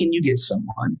 how can you get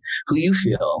someone who you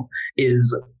feel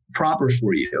is proper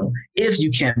for you if you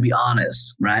can be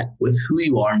honest, right, with who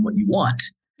you are and what you want?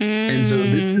 And so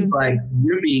this is like,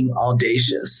 you're being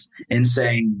audacious and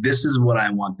saying, this is what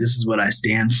I want. This is what I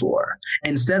stand for.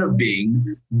 Instead of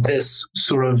being this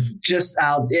sort of just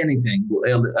out anything.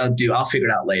 I'll figure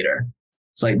it out later.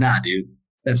 It's like, nah, dude,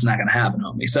 that's not going to happen,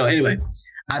 homie. So anyway,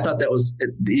 I thought that was,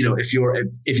 if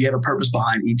you have a purpose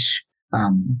behind each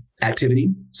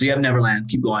activity. So you have Neverland,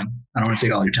 keep going. I don't want to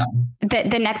take all your time.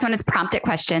 The next one is prompted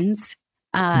questions.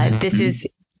 This is,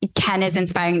 Ken is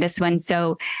inspiring this one.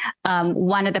 So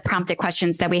one of the prompted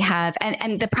questions that we have,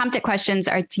 and the prompted questions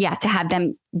are, to have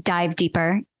them dive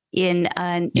deeper in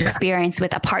an experience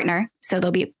with a partner. So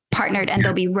they'll be partnered and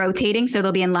they'll be rotating. So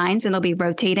they'll be in lines and they'll be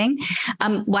rotating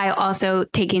while also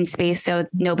taking space. So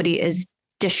nobody is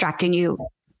distracting you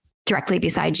directly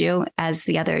beside you as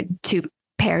the other two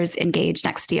pairs engage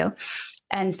next to you.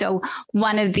 And so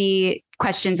one of the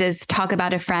questions is, talk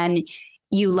about a friend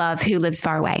you love who lives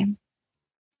far away.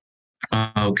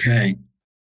 Okay,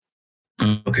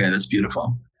 that's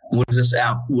beautiful. What is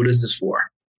this for?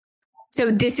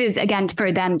 So this is, again,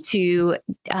 for them to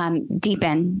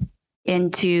deepen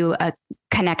into a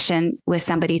connection with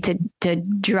somebody, to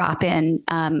drop in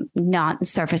not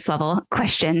surface level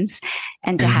questions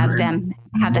and to have them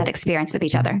have that experience with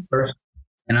each other.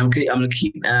 And I'm going to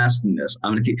keep asking this.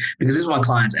 Because this is what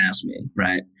clients ask me,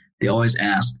 right? They always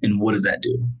ask, and what does that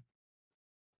do?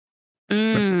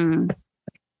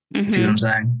 See what I'm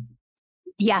saying?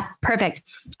 Yeah, perfect.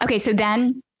 Okay, so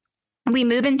then we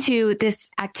move into this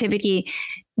activity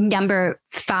number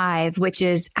 5, which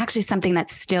is actually something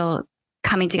that's still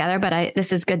coming together, but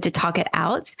this is good to talk it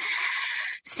out.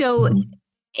 So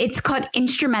it's called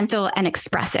instrumental and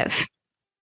expressive.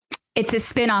 It's a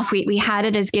spin-off. We had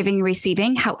it as giving and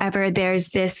receiving. However, there's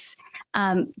this,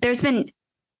 there's been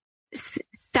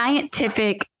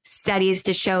scientific studies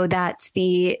to show that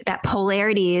that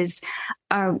polarities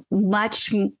are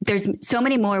there's so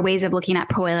many more ways of looking at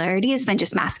polarities than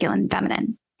just masculine and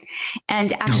feminine.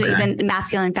 And actually even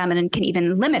masculine and feminine can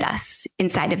even limit us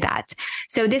inside of that.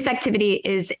 So this activity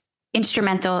is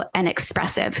instrumental and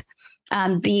expressive.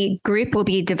 The group will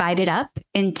be divided up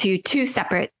into 2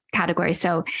 separate categories.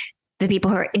 So the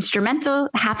people who are instrumental,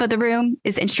 half of the room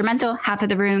is instrumental, half of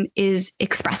the room is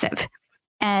expressive.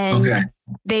 And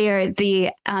they are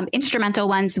the instrumental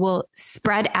ones will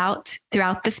spread out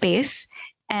throughout the space,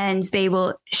 and they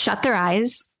will shut their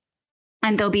eyes,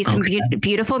 and there'll be some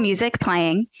beautiful music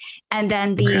playing. And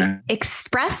then the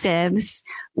expressives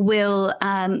will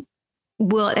again,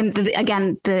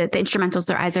 the instrumentals,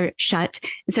 their eyes are shut.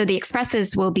 And so the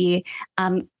expressives will be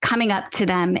coming up to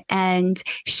them and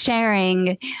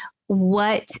sharing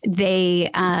what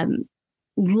they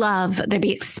love. They'll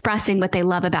be expressing what they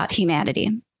love about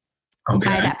humanity.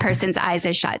 That person's eyes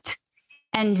are shut.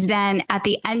 And then at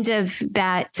the end of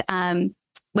that,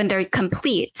 when they're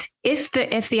complete, if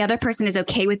the other person is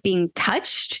okay with being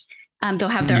touched, they'll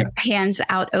have their hands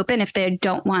out open. If they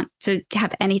don't want to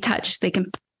have any touch, they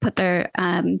can put their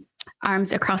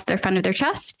arms across their front of their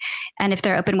chest. And if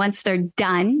they're open, once they're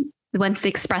done, once the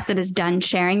expressive is done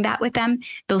sharing that with them,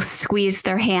 they'll squeeze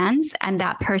their hands, and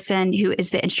that person who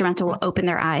is the instrumental will open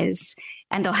their eyes,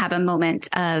 and they'll have a moment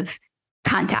of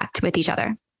contact with each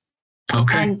other.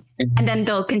 And then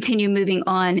they'll continue moving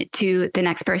on to the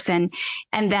next person,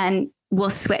 and then we'll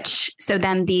switch. So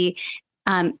then the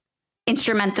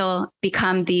instrumental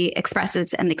become the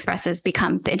expressives, and the expressives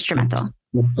become the instrumental.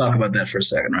 Let's talk about that for a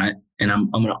second, right? And I'm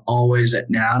going to always,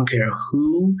 now I don't care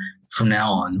who from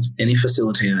now on, any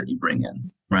facilitator that you bring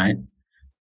in, right?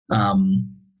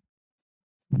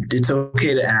 It's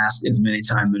okay to ask as many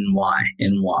times and why,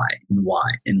 and why, and why,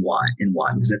 and why, and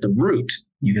why. Because at the root,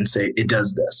 you can say, it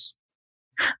does this.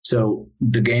 So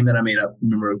the game that I made up,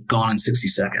 remember, Gone in 60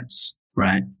 Seconds,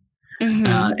 right? Mm-hmm.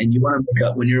 And you want to make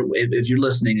up if you're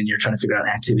listening and you're trying to figure out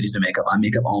activities to make up, I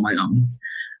make up all my own.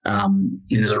 And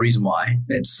there's a reason why.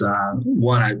 It's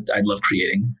one, I love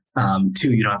creating.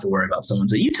 Two, you don't have to worry about someone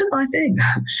saying, you took my thing.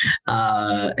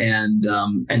 And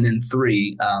then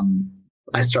three,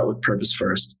 I start with purpose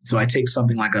first. So I take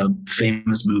something like a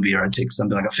famous movie, or I take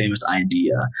something like a famous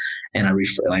idea, and I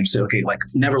say, okay, like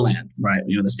Neverland, right?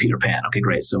 This Peter Pan. Okay,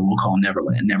 great. So we'll call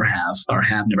Neverland, never have, or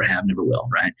have, never will,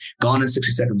 right? Gone in 60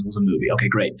 Seconds was a movie. Okay,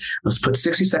 great. Let's put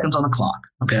 60 seconds on the clock.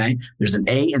 Okay. There's an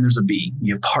A and there's a B.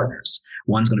 You have partners.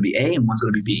 One's going to be A and one's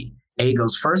going to be B. A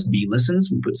goes first, B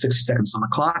listens. We put 60 seconds on the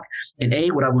clock. And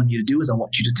A, what I want you to do is I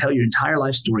want you to tell your entire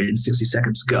life story in 60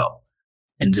 seconds. Go.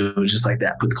 And do it just like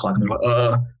that. Put the clock in the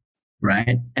middle,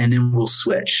 right? And then we'll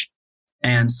switch.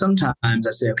 And sometimes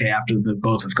I say, okay, after the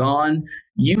both have gone,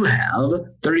 you have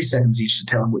 30 seconds each to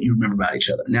tell them what you remember about each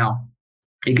other. Now,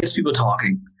 it gets people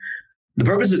talking. The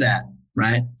purpose of that,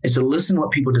 right, is to listen to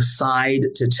what people decide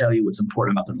to tell you what's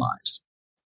important about their lives.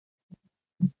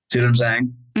 See what I'm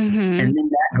saying? Mm-hmm. And then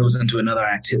that goes into another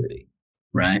activity,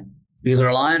 right? Because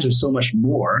our lives are so much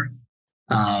more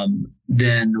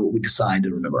than what we decide to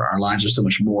remember. Our lives are so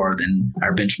much more than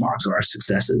our benchmarks or our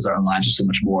successes. Our lives are so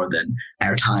much more than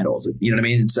our titles. You know what I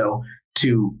mean? And so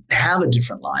to have a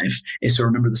different life is to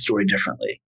remember the story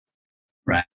differently,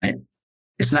 right?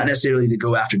 It's not necessarily to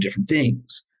go after different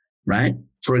things, right?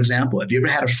 For example, have you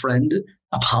ever had a friend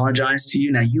apologize to you?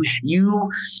 Now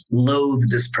you loathe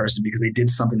this person because they did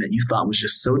something that you thought was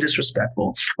just so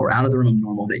disrespectful or out of the room of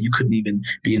normal that you couldn't even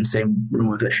be in the same room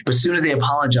with it. But as soon as they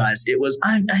apologized, it was,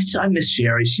 I miss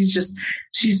Sherry. She's just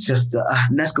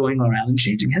and that's going around and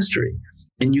changing history.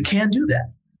 And you can't do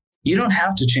that. You don't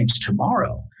have to change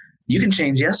tomorrow. You can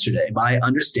change yesterday by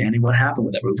understanding what happened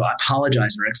with everyone, by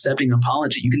apologizing or accepting an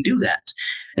apology. You can do that.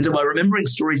 And so by remembering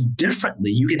stories differently,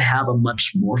 you can have a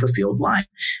much more fulfilled life.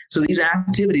 So these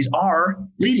activities are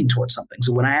leading towards something.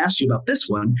 So when I ask you about this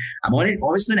one, I'm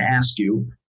always going to ask you,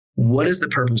 what is the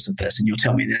purpose of this? And you'll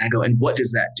tell me. And then I go, and what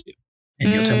does that do?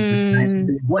 And you'll tell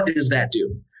me, what does that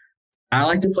do? I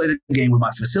like to play the game with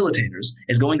my facilitators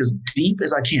is going as deep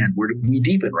as I can. We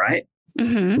deepen, right?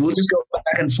 Mm-hmm. We'll just go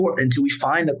back and forth until we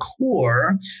find the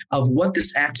core of what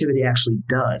this activity actually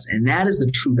does. And that is the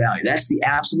true value. That's the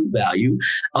absolute value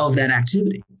of that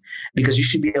activity, because you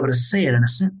should be able to say it in a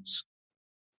sentence.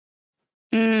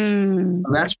 So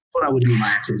that's what I would do in my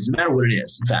activities, no matter what it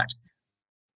is. In fact,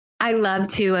 I love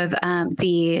to have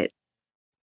the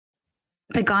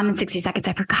Gone in 60 Seconds.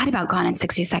 I forgot about Gone in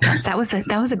 60 Seconds. That was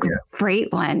a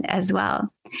great one as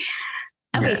well.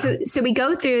 Okay, so we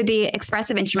go through the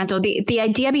expressive instrumental. The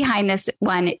idea behind this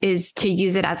one is to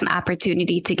use it as an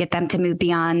opportunity to get them to move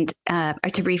beyond or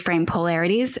to reframe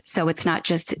polarities. So it's not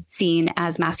just seen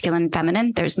as masculine and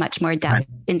feminine. There's much more depth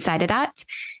inside of that,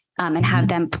 and have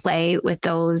them play with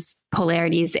those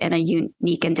polarities in a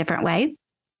unique and different way.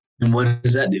 And what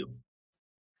does that do?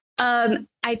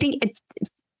 I think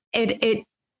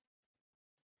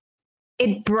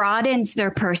it broadens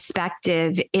their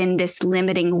perspective in this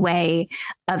limiting way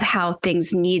of how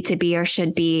things need to be or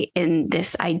should be in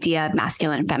this idea of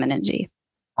masculine and femininity.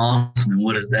 Awesome. And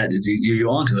what does that do? You're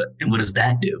onto it. And what does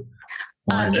that do?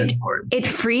 Why is that important? It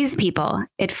frees people.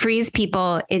 It frees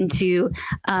people into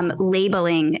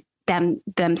labeling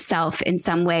themselves in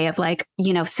some way of like,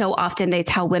 so often they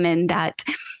tell women that,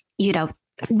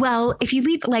 well, if you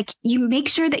leave, like, you make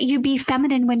sure that you be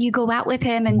feminine when you go out with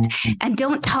him and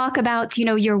don't talk about,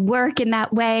 your work in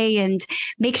that way, and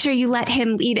make sure you let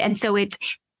him lead. And so it's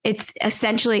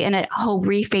essentially in a whole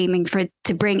reframing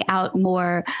to bring out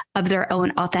more of their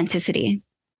own authenticity.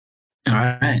 All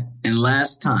right. And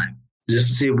last time, just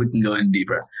to see if we can go in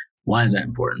deeper, why is that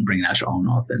important? Bring out your own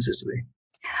authenticity.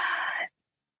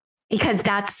 Because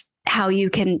that's how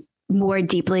you can more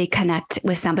deeply connect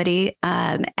with somebody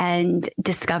and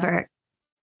discover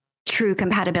true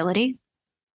compatibility.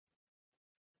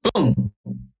 Boom.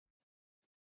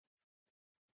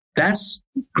 That's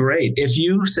great. If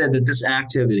you said that this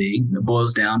activity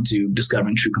boils down to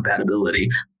discovering true compatibility,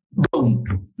 boom.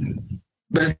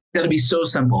 But it's got to be so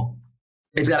simple.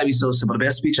 It's got to be so simple. The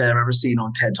best speech I've ever seen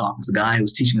on TED Talk was the guy who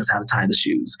was teaching us how to tie the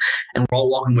shoes. And we're all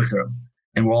walking with him.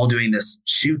 And we're all doing this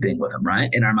shoe thing with him, right?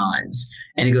 In our minds.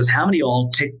 And he goes, how many of y'all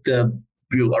take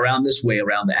around this way,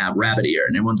 around the rabbit ear?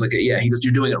 And everyone's like, yeah. He goes,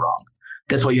 you're doing it wrong.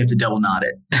 That's why you have to double knot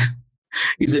it.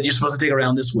 He said, you're supposed to take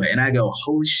around this way. And I go,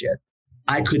 holy shit.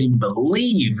 I couldn't even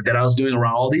believe that I was doing it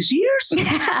wrong all these years.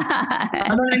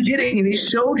 I'm not even kidding. And he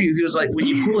showed you, he was like, when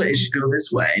you pull it, it should go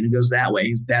this way and it goes that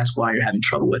way. That's why you're having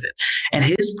trouble with it. And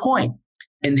his point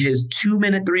in his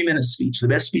 2-minute, 3-minute speech, the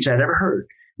best speech I'd ever heard,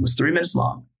 was 3 minutes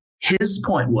long. His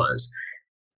point was,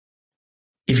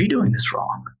 if you're doing this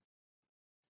wrong,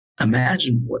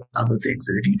 imagine what other things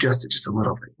that if you adjust it just a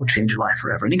little bit will change your life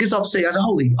forever. And he gets off stage,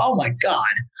 oh my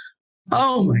God.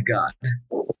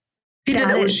 He did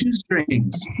that with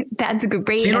shoestrings. That's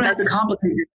great. So you don't have to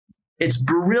complicate it. It's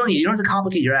brilliant. You don't have to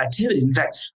complicate your activities. In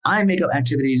fact, I make up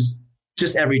activities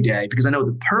just every day because I know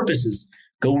the purpose is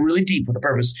go really deep with the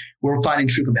purpose. We're finding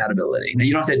true compatibility. Now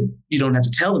you don't have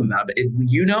to tell them about it.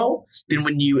 Then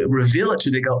when you reveal it to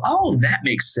them, they go, oh, that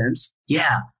makes sense.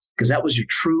 Yeah, because that was your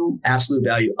true absolute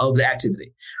value of the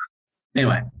activity.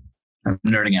 Anyway, I'm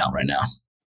nerding out right now.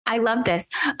 I love this.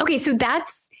 Okay, so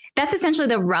that's essentially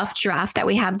the rough draft that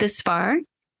we have this far.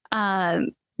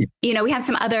 We have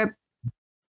some other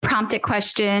prompted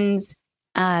questions,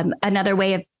 another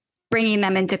way of bringing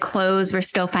them into close. We're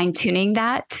still fine tuning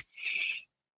that.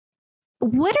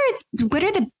 What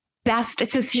are the best?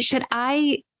 So should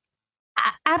I,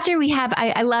 after we have,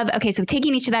 I love, okay, so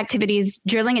taking each of the activities,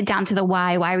 drilling it down to the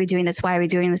why are we doing this? Why are we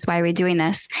doing this? Why are we doing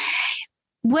this?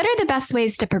 What are the best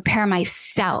ways to prepare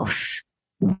myself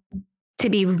to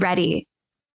be ready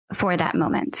for that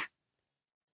moment?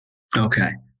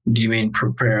 Okay. Do you mean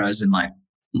prepare as in like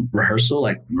rehearsal,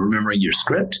 like remembering your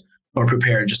script, or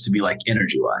prepare just to be like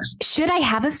energy wise? Should I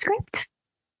have a script?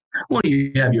 Well,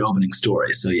 you have your opening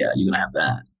story. So yeah, you're going to have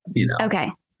that,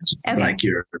 Okay. It's like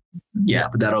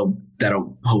but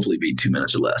that'll hopefully be 2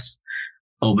 minutes or less.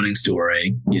 Opening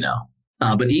story,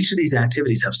 but each of these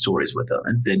activities have stories with them,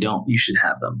 and if they don't, you should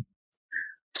have them.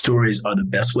 Stories are the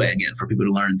best way, again, for people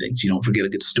to learn things. You don't forget a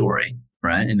good story,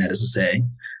 right? And that is to say,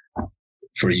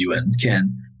 for you and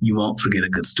Ken, you won't forget a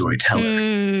good storyteller.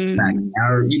 In fact,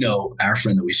 our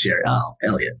friend that we share,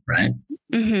 Elliot, right?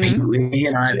 Mm-hmm. He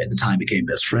and I at the time became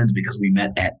best friends because we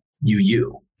met at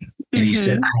UU. And he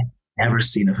said, I've never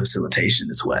seen a facilitation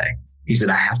this way. He said,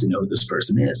 I have to know who this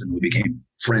person is. And we became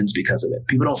friends because of it.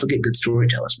 People don't forget good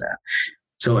storytellers, man.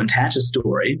 So attach a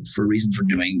story for reason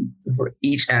for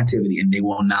each activity, and they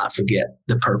will not forget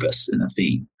the purpose and the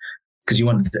theme. Because you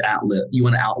want it to outlive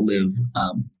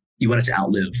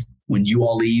when you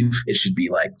all leave, it should be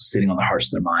like sitting on the hearts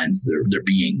of their minds, their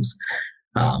beings,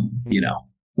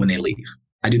 when they leave.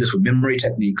 I do this with memory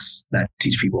techniques that I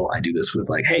teach people. I do this with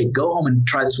like, hey, go home and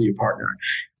try this with your partner.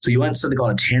 So you want something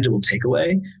called a tangible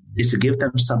takeaway, is to give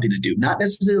them something to do, not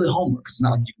necessarily homework. It's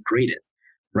not like you can grade it,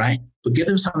 right? But give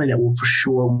them something that will for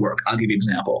sure work. I'll give you an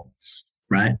example,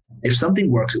 right? If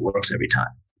something works, it works every time.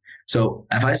 So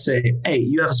if I say, hey,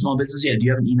 you have a small business? Yeah. Do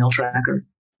you have an email tracker?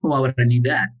 Well, why would I need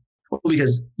that? Well,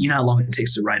 because you know how long it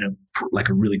takes to write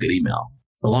a really good email?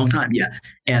 A long time. Yeah.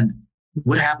 And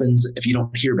what happens if you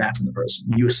don't hear back from the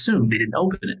person? You assume they didn't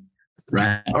open it,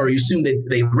 right? Or you assume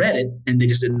they read it and they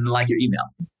just didn't like your email,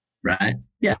 right?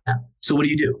 Yeah. So what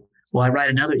do? Well, I write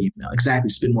another email. Exactly.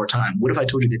 Spend more time. What if I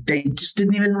told you that they just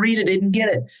didn't even read it? They didn't get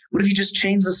it. What if you just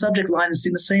change the subject line and see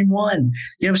the same one?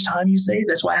 You know how much time you save?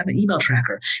 That's why I have an email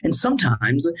tracker. And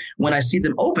sometimes when I see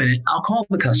them open it, I'll call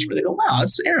the customer. They go, wow,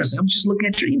 that's interesting. I'm just looking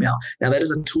at your email. Now that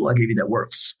is a tool I gave you that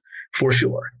works for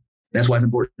sure. That's why it's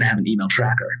important to have an email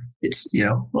tracker. It's,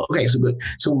 okay, so good.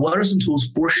 So what are some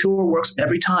tools for sure works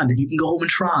every time that you can go home and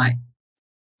try?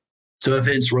 So if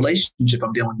it's relationship,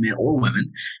 I'm dealing with men or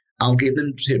women, I'll give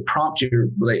them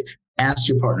to ask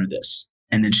your partner this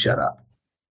and then shut up.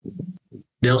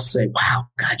 They'll say, wow,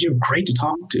 God, you're great to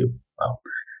talk to. Well,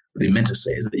 what they meant to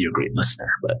say is that you're a great listener,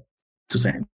 but it's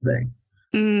the same thing.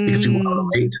 Because people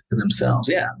relate to themselves.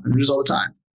 Yeah, I do this all the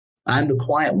time. I'm the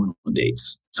quiet one on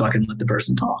dates, so I can let the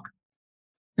person talk.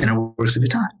 And it works every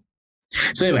time.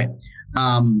 So anyway,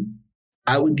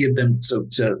 I would give them, so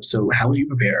how would you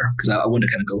prepare? Because I want to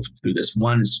kind of go through this.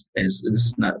 One is this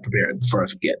is not prepared before I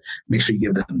forget. Make sure you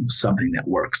give them something that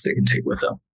works they can take with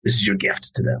them. This is your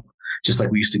gift to them. Just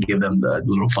like we used to give them the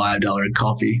little $5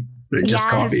 coffee, but just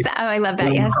coffee. Oh, I love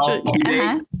that. Yes.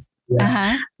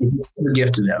 This is a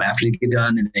gift to them. After you get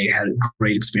done and they had a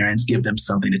great experience, give them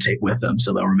something to take with them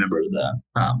so they'll remember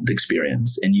the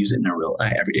experience and use it in their real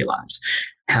everyday lives.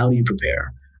 How do you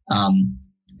prepare?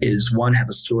 Is one, have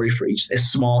a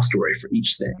small story for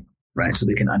each thing, right? So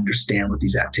they can understand what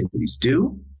these activities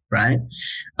do, right?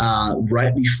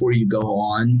 Right before you go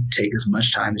on, take as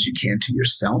much time as you can to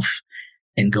yourself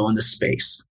and go into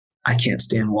space. I can't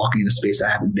stand walking into space I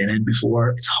haven't been in before.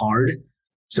 It's hard.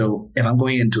 So if I'm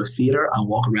going into a theater, I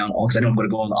walk around because I know I'm going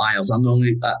to go on the aisles.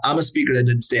 I'm a speaker that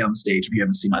didn't stay on the stage. If you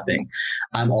haven't seen my thing,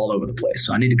 I'm all over the place.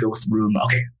 So I need to go through.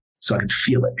 Okay, so I can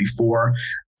feel it before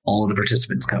all of the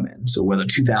participants come in. So whether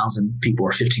 2,000 people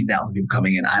or 15,000 people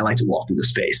coming in, I like to walk through the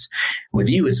space. With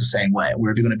you, it's the same way.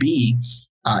 Wherever you're going to be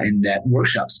in that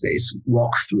workshop space,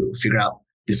 walk through, figure out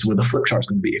this is where the flip chart's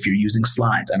going to be. If you're using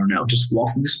slides, I don't know, just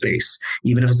walk through the space,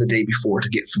 even if it's a day before to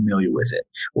get familiar with it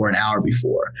or an hour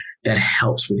before. That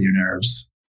helps with your nerves.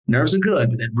 Nerves are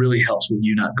good, but that really helps with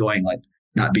you not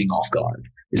being off guard.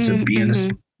 Is to be in the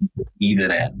space, breathe it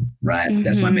in, right?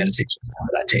 That's my meditation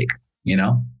that I take,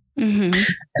 And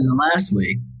then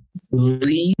lastly,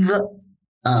 leave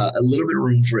a little bit of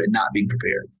room for it not being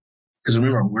prepared. Because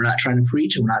remember, we're not trying to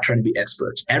preach and we're not trying to be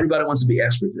experts. Everybody wants to be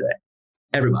expert today.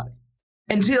 Everybody.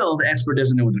 Until the expert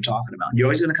doesn't know what they're talking about. You're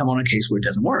always going to come on a case where it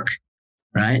doesn't work,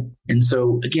 right? And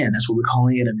so again, that's what we're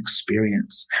calling it, an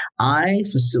experience. I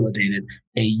facilitated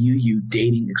a UU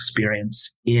dating experiment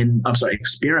in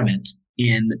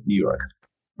New York,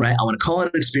 right? I want to call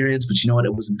it an experience, but you know what?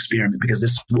 It was an experiment because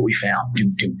this is what we found.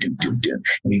 And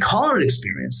when you call it an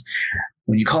experience,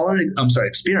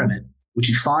 experiment, what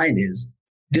you find is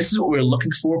this is what we're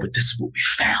looking for, but this is what we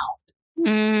found.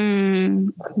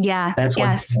 Yeah. That's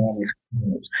what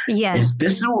Yes.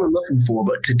 This is what we're looking for,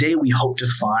 but today we hope to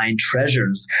find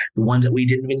treasures, the ones that we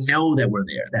didn't even know that were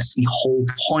there. That's the whole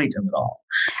point of it all,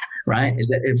 right? Is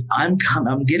that if I'm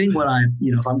getting what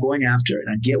if I'm going after and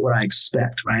I get what I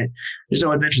expect, right? There's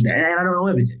no adventure there, and I don't know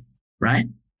everything, right?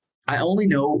 I only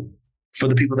know for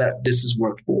the people that this has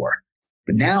worked for,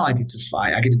 but now I get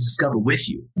to discover with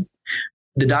you.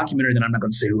 The documentary that I'm not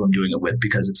going to say who I'm doing it with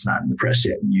because it's not in the press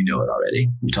yet and you know it already.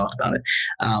 We talked about it.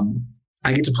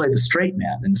 I get to play the straight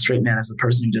man, and the straight man is the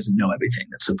person who doesn't know everything.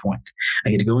 That's the point. I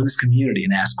get to go in this community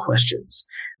and ask questions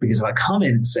because if I come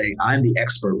in and say I'm the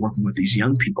expert working with these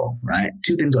young people, right?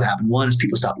 Two things will happen. One is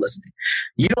people stop listening.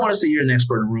 You don't want to say you're an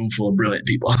expert in a room full of brilliant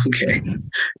people. Okay.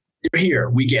 You're here.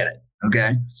 We get it.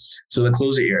 Okay. So they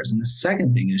close their ears. And the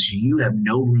second thing is you have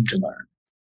no room to learn.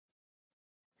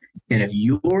 And if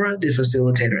you're the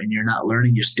facilitator and you're not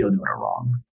learning, you're still doing it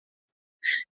wrong.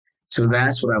 So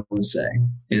that's what I would say,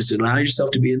 is to allow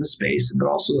yourself to be in the space, but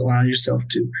also allow yourself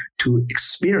to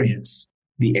experience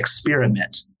the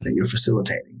experiment that you're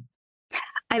facilitating.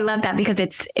 I love that because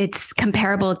it's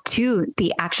comparable to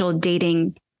the actual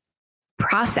dating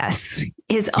process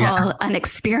is all an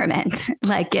experiment,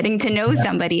 like getting to know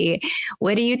somebody.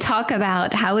 What do you talk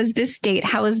about? How is this date?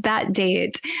 How is that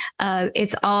date?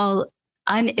 It's all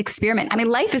an experiment. I mean,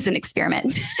 life is an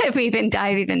experiment if we even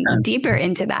dive even deeper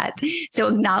into that. So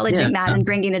acknowledging that and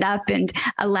bringing it up and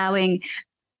allowing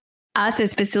us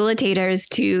as facilitators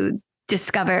to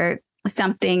discover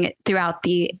something throughout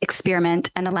the experiment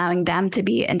and allowing them to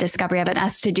be in discovery of it,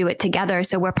 us to do it together.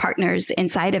 So we're partners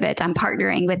inside of it. I'm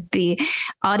partnering with the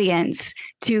audience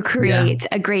to create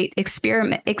a great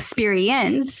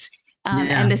experience.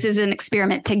 And this is an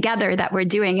experiment together that we're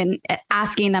doing and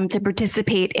asking them to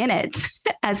participate in it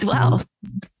as well.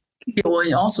 Yeah,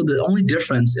 well, also the only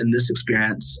difference in this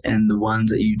experience and the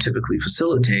ones that you typically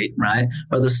facilitate, right,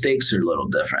 are the stakes are a little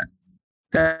different.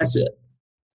 That's it,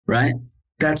 right?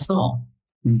 That's all.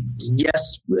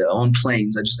 Yes, on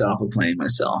planes, I just got off a plane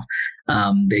myself.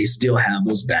 They still have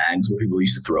those bags where people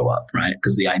used to throw up, right?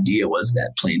 Because the idea was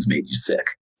that planes made you sick.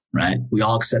 Right? We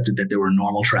all accepted that there were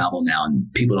normal travel now and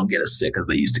people don't get as sick as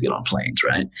they used to get on planes,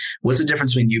 right? What's the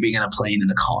difference between you being in a plane and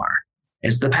a car?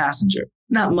 It's the passenger.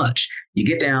 Not much. You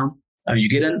get down, or you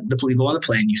get in you go on the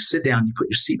plane, you sit down, you put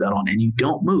your seatbelt on, and you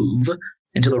don't move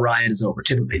until the ride is over,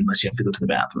 typically, unless you have to go to the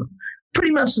bathroom.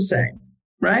 Pretty much the same,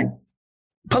 right?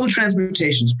 Public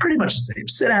transportation is pretty much the same.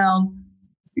 Sit down,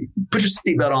 put your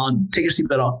seatbelt on, take your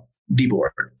seatbelt off, deboard.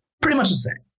 Pretty much the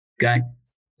same, okay?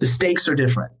 The stakes are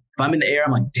different. If I'm in the air,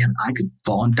 I'm like, damn, I could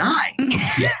fall and die.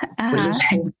 Which is the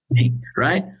same thing,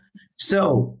 right?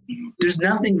 So there's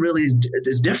nothing really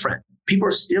is different. People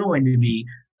are still going to be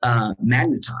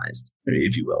magnetized,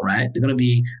 if you will, right? They're going to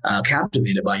be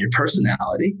captivated by your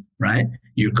personality, right?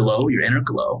 Your glow, your inner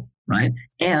glow, right?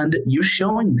 And you're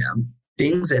showing them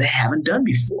things that they haven't done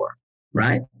before,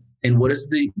 right? And what is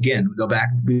again, we go back,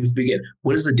 we begin.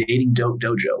 What is the dating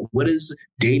dojo? What does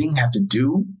dating have to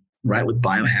do, right, with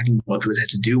biohacking? What does it have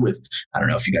to do with, I don't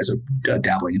know if you guys are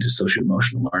dabbling into social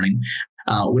emotional learning.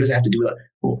 What does it have to do with,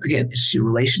 well, again, it's your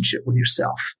relationship with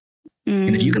yourself.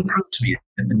 And if you can prove to me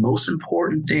that the most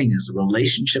important thing is the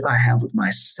relationship I have with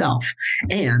myself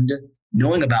and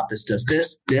knowing about this does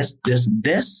this, and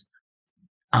this,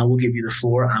 I will give you the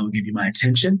floor. I will give you my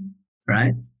attention,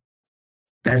 right?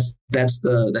 That's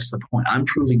the point. I'm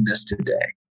proving this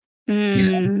today.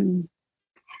 You know?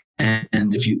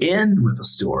 And if you end with a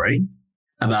story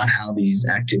about how these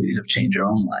activities have changed your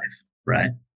own life,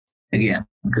 right? Again,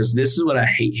 because this is what I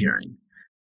hate hearing.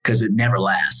 because it never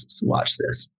lasts. Watch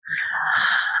this.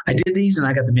 I did these and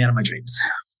I got the man of my dreams.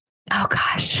 Oh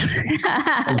gosh.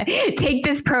 Take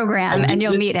this program and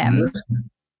you'll meet him.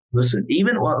 Listen,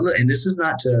 and this is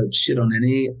not to shit on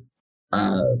any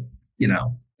of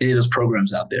those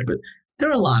programs out there, but there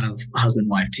are a lot of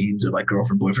husband-wife teams or like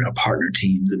girlfriend-boyfriend or partner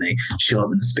teams, and they show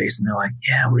up in the space and they're like,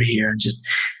 yeah, we're here, and just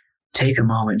take a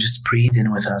moment, just breathe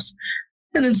in with us.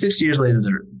 And then 6 years later,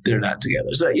 they're not together.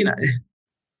 So,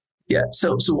 yeah.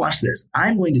 So watch this.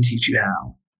 I'm going to teach you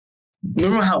how.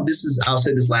 Remember how this is, I'll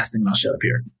say this last thing and I'll shut up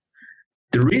here.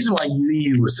 The reason why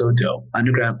UU was so dope,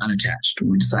 underground, unattached,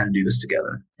 when we decided to do this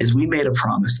together, is we made a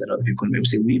promise that other people would maybe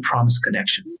say, we promise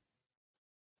connection,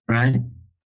 right?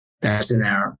 That's in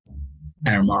our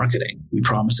marketing. We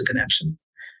promise a connection.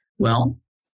 Well,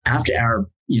 after our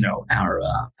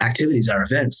activities, our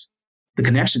events, the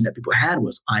connection that people had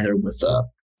was either with a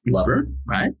lover,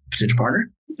 right? Potential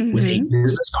partner, with a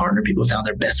business partner. People found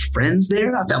their best friends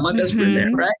there. I found my best friend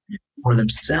there, right? Or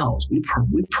themselves. We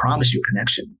promise you a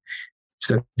connection.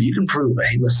 So if you can prove,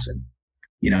 hey, listen,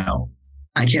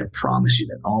 I can't promise you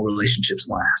that all relationships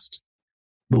last,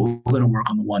 but we're going to work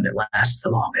on the one that lasts the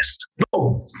longest.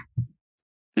 Boom.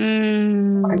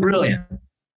 Brilliant.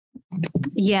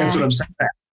 Yeah. That's what I'm saying.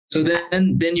 So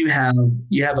then you have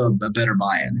a better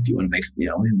buy-in if you want to make,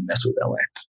 mess with it that way.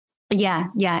 Yeah.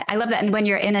 Yeah. I love that. And when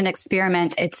you're in an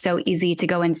experiment, it's so easy to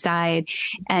go inside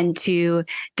and to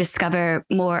discover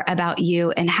more about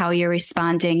you and how you're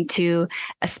responding to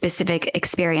a specific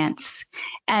experience.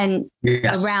 And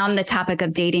around the topic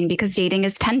of dating, because dating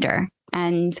is tender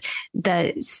and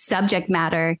the subject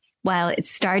matter, while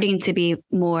it's starting to be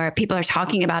more, people are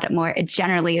talking about it more, it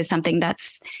generally is something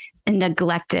that's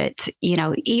neglected,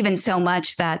 even so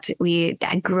much that we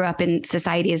grew up in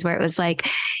societies where it was like,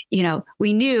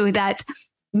 we knew that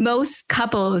most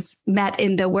couples met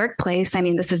in the workplace. I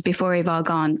mean, this is before we've all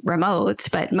gone remote,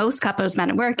 but most couples met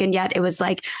at work. And yet it was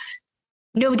like,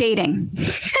 no dating,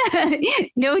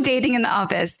 no dating in the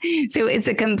office. So it's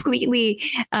a completely,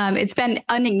 it's been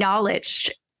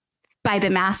unacknowledged by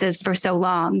the masses for so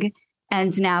long.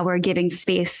 And now we're giving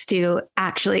space to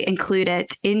actually include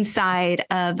it inside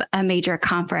of a major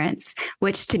conference,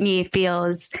 which to me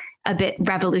feels a bit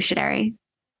revolutionary.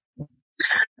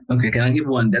 Okay, can I give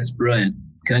one? That's brilliant.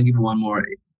 Can I give one more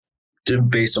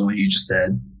based on what you just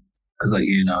said? Because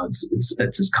it's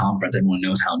this conference. Everyone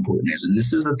knows how important it is. And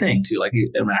this is the thing too, like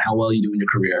no matter how well you do in your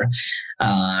career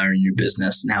or in your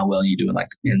business and how well you do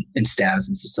in status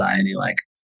in society, like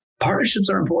partnerships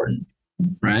are important,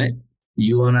 right?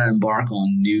 You want to embark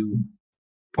on new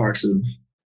parts of,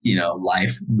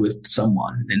 life with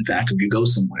someone. In fact, if you go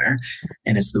somewhere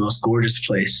and it's the most gorgeous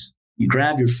place, you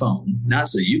grab your phone, not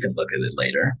so you can look at it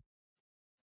later.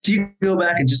 Do you go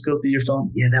back and just go through your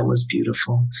phone? Yeah, that was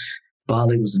beautiful.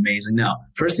 Bali was amazing. No,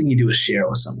 first thing you do is share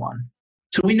with someone.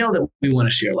 So we know that we want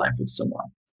to share life with someone.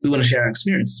 We want to share our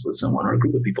experiences with someone or a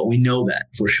group of people. We know that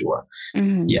for sure.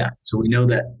 Mm-hmm. Yeah. So we know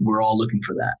that we're all looking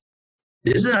for that.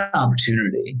 This is an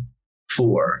opportunity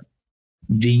for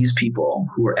these people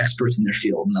who are experts in their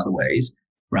field in other ways,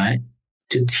 right?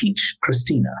 To teach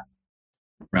Christina,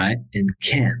 right? And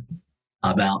Ken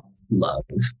about love,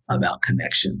 about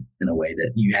connection in a way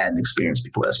that you hadn't experienced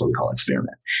before. That's what we call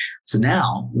experiment. So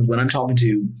now when I'm talking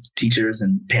to teachers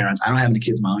and parents, I don't have any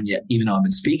kids of my own yet, even though I've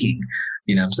been speaking,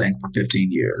 for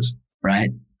 15 years,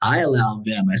 right? I allow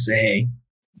them, I say, hey,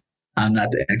 I'm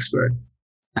not the expert.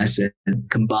 I said,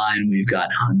 combined, we've got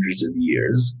hundreds of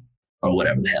years or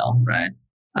whatever the hell, right?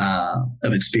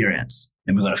 Of experience.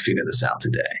 And we're going to figure this out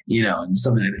today, and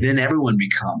something like that. Then everyone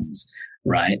becomes,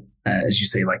 right? As you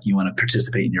say, like you want to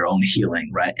participate in your own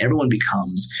healing, right? Everyone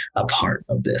becomes a part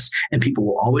of this, and people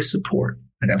will always support.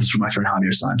 I got this from my friend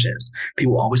Javier Sanchez.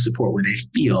 People will always support when they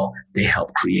feel they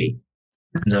help create.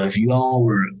 And so if you all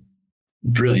were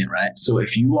brilliant, right? So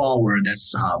if you all were,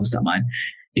 that's not mine.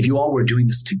 If you all were doing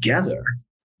this together,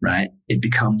 right, it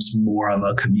becomes more of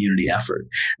a community effort.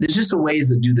 There's just ways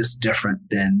that do this different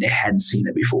than they hadn't seen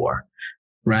it before,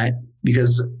 right?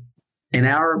 Because in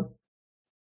our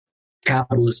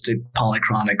capitalistic,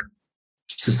 polychronic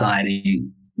society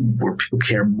where people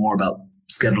care more about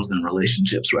schedules than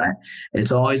relationships, right?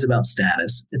 It's always about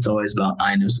status. It's always about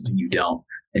I know something you don't.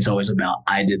 It's always about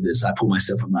I did this. I pulled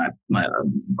myself in my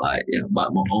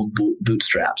own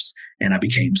bootstraps and I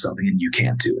became something and you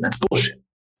can too. And that's bullshit.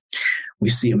 We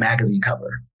see a magazine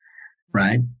cover,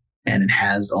 right? And it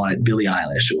has on it Billie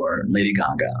Eilish or Lady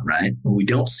Gaga, right? But we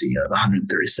don't see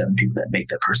 137 people that make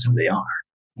that person who they are.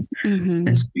 Mm-hmm.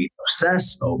 And so we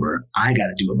obsess over, I got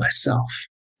to do it myself.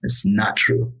 It's not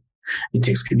true. It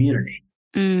takes community.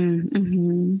 Mm-hmm.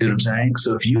 You know what I'm saying?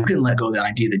 So if you can let go of the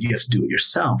idea that you have to do it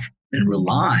yourself, and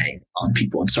rely on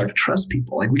people and start to trust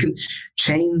people. Like we can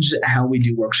change how we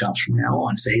do workshops from now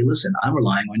on. Say, hey, listen, I'm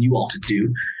relying on you all to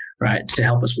do, right, to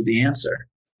help us with the answer.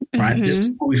 Right. This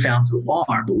is what we found so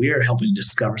far, but we are helping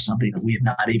discover something that we have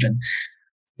not even,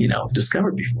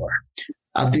 discovered before.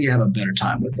 I think you have a better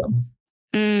time with them.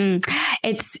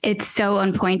 It's so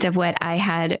on point of what I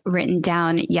had written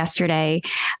down yesterday.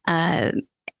 As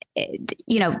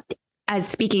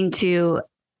speaking to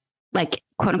like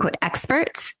quote unquote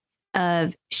experts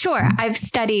of, sure, I've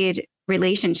studied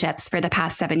relationships for the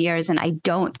past 7 years, and I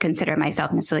don't consider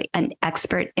myself necessarily an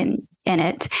expert in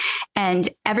it. And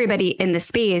everybody in the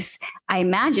space, I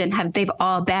imagine, they've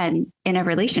all been in a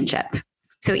relationship.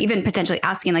 So even potentially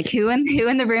asking like who in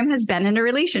the room has been in a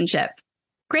relationship?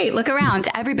 Great. Look around.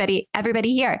 Everybody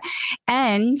here.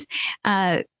 And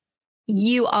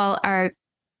you all are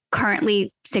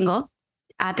currently single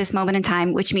at this moment in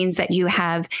time, which means that you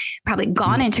have probably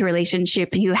gone into a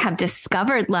relationship. You have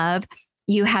discovered love.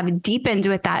 You have deepened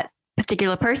with that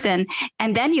particular person.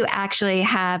 And then you actually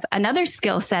have another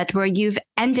skill set where you've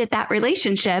ended that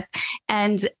relationship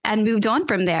and moved on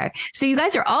from there. So you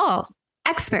guys are all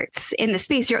experts in the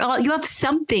space. You have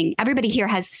something, everybody here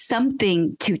has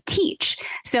something to teach.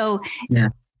 So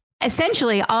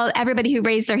essentially everybody who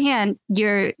raised their hand,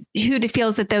 who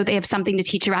feels that though they have something to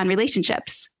teach around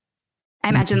relationships. I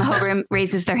imagine the whole room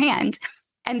raises their hand.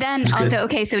 And then also,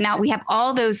 okay, so now we have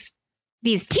all these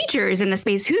teachers in the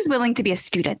space. Who's willing to be a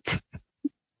student?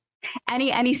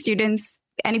 Any students,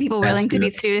 any people willing to be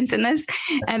students in this,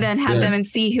 and then have them and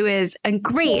see who is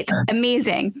great,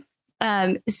 amazing.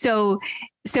 So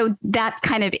that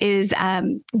kind of is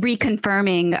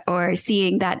reconfirming or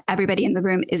seeing that everybody in the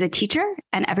room is a teacher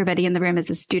and everybody in the room is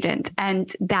a student.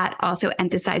 And that also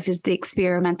emphasizes the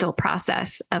experimental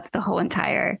process of the whole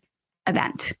entire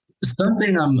event.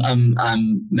 Something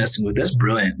I'm messing with. That's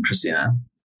brilliant, Christina.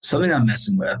 Something I'm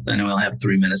messing with, I know I only have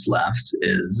 3 minutes left,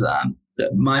 is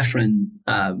that my friend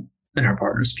and her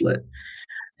partner split.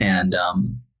 And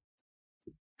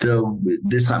though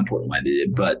this is not important why they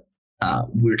did, but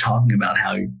we were talking about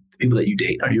how people that you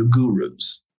date are your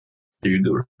gurus. They're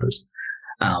your gurus.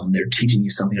 They're teaching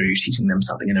you something, or you're teaching them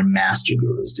something, and they're master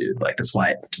gurus, dude. Like that's why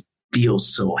it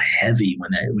feels so heavy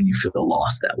when you feel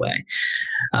lost that way.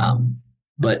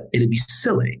 But it'd be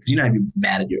silly because if you're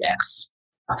mad at your ex,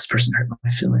 oh, this person hurt my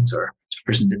feelings, or this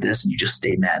person did this, and you just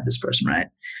stay mad at this person, right?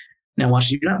 Now,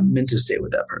 watch, you're not meant to stay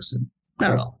with that person,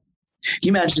 not at all. Can you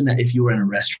imagine that if you were in a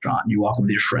restaurant and you're walking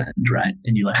with your friend, right?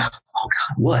 And you're like, oh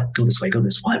God, what? Go this way, go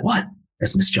this. What?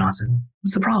 That's Miss Johnson.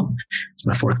 What's the problem? It's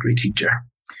my 4th grade teacher.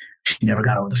 She never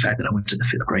got over the fact that I went to the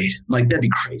 5th grade. Like, that'd be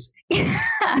crazy.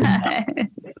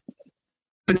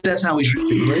 But that's how we treat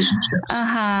relationships.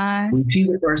 When you see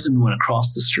the person going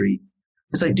across the street,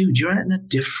 it's like, dude, you're in a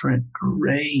different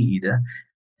grade.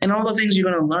 And all the things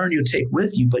you're going to learn, you'll take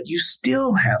with you, but you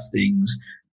still have things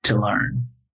to learn.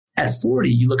 At 40,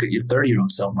 you look at your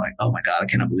 30-year-old self like, oh my God, I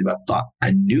cannot believe I thought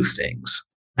I knew things.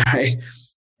 Right?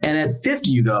 And at 50,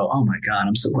 you go, oh my God,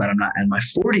 I'm so glad I'm not in my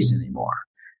 40s anymore.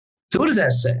 So what does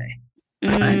that say?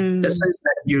 Right? That says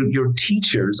that your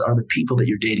teachers are the people that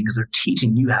you're dating because they're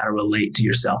teaching you how to relate to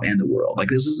yourself and the world. Like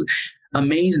this is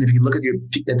amazing if you look at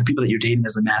the people that you're dating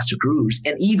as the master gurus,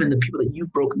 and even the people that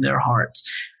you've broken their hearts.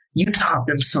 You taught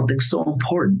them something so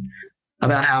important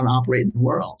about how to operate in the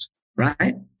world,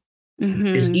 right?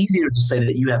 It's easier to say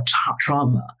that you have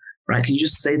trauma, right? Can you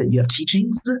just say that you have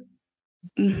teachings?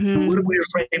 What if we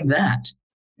reframe that?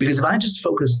 Because if I just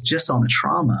focus just on the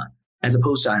trauma as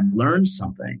opposed to I learned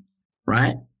something,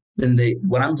 right? Then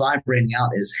what I'm vibrating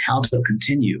out is how to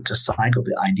continue to cycle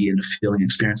the idea into feeling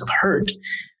experience of hurt,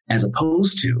 as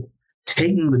opposed to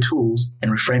taking the tools and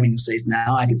reframing and say,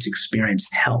 now I get to experience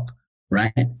help,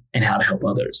 right? And how to help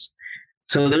others.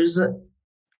 So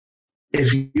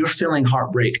if you're feeling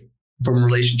heartbreak from a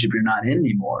relationship you're not in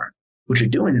anymore, what you're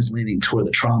doing is leaning toward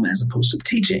the trauma as opposed to the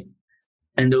teaching.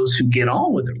 And those who get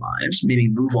on with their lives,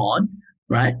 meaning move on,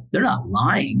 right? They're not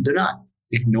lying. They're not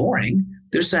ignoring.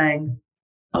 They're saying,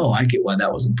 oh, I get why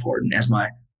that was important. As my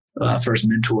first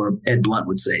mentor, Ed Blunt,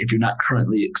 would say, if you're not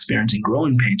currently experiencing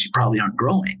growing pains, you probably aren't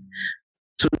growing.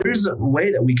 So there's a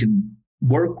way that we can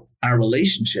work our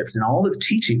relationships and all the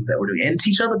teachings that we're doing and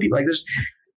teach other people. Like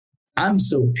I'm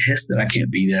so pissed that I can't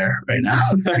be there right now.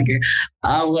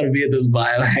 I want to be at this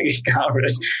biohacking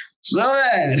conference so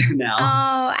bad now.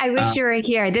 Oh, I wish you were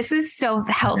here. This is so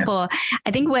helpful.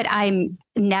 I think what I'm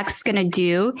next going to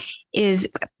do is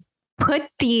put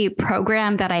the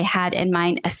program that I had in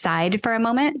mind aside for a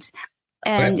moment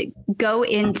and go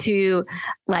into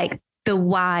like the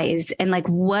whys and like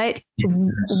what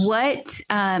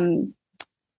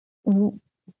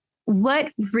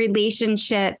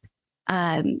relationship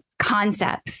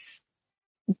concepts,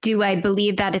 do I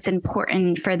believe that it's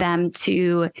important for them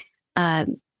to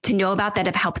know about that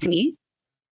have helped me?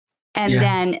 And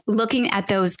then looking at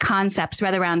those concepts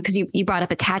rather around, because you brought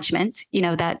up attachment,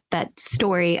 that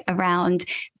story around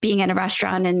being in a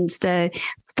restaurant and the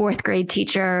fourth grade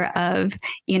teacher of,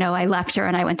 I left her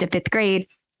and I went to fifth grade.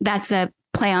 That's a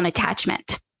play on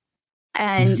attachment.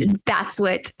 And that's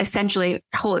what essentially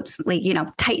holds,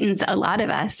 tightens a lot of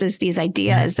us, is these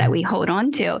ideas that we hold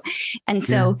on to. And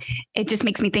so it just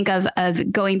makes me think of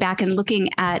going back and looking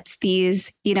at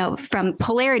these, from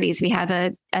polarities. We have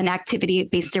an activity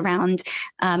based around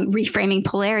reframing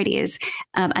polarities.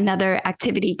 Another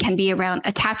activity can be around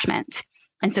attachment.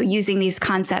 And so using these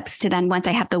concepts to then, once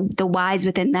I have the whys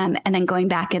within them, and then going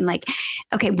back and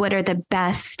okay, what are the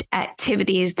best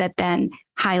activities that then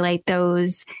highlight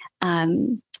those,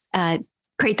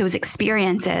 create those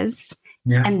experiences?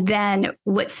 And then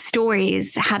what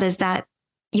stories, how does that,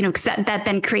 because that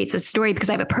then creates a story,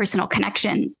 because I have a personal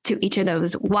connection to each of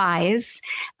those whys,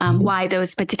 why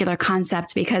those particular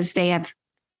concepts, because they have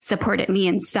supported me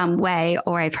in some way,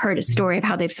 or I've heard a story of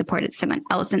how they've supported someone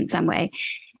else in some way.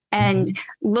 And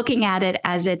looking at it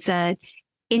as it's a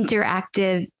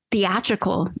interactive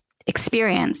theatrical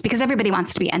experience, because everybody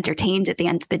wants to be entertained at the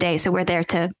end of the day. So we're there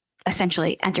to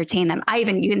essentially entertain them.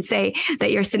 You can say that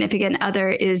your significant other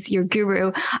is your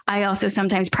guru. I also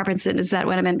sometimes preference it as that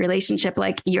when I'm in relationship,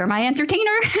 you're my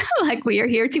entertainer, we are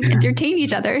here to entertain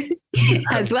each other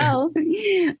as well.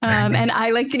 And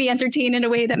I like to be entertained in a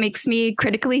way that makes me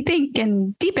critically think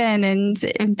and deepen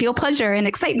and feel pleasure and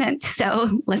excitement.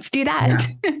 So let's do that.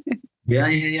 Yeah.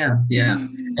 And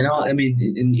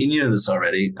and you know this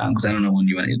already, because I don't know when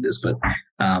you went into this, but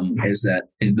is that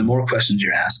the more questions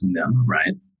you're asking them,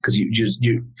 right? Because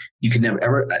you can never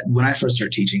ever. When I first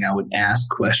started teaching, I would ask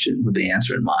questions with the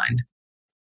answer in mind.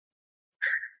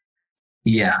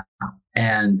 Yeah,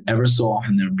 and ever so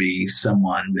often there'd be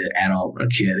someone, an adult, a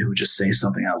kid, who would just say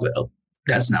something. I was like, "Oh,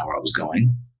 that's not where I was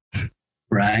going,"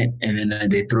 right? And then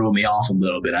they throw me off a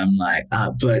little bit. I'm like,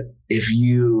 but if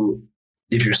you're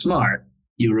smart,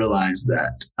 you realize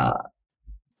that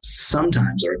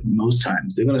sometimes, or most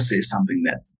times, they're going to say something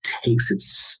that takes it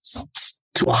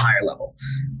to a higher level,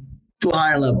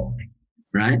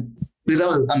 right? Because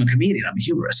I'm a comedian, I'm a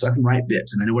humorist, so I can write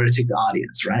bits and I know where to take the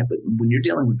audience, right? But when you're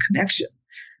dealing with connection,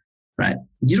 right,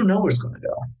 you don't know where it's going to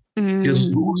go.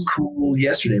 Because what was cool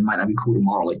yesterday might not be cool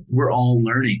tomorrow. We're all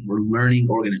learning. We're learning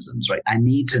organisms, right? I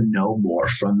need to know more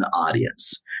from the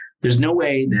audience. There's no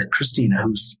way that Christina,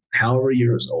 who's however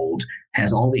years old,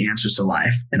 has all the answers to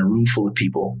life in a room full of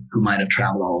people who might have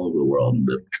traveled all over the world and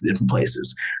lived different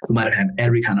places, who might have had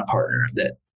every kind of partner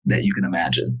that you can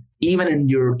imagine. Even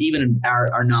in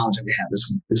our knowledge that we have,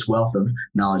 this wealth of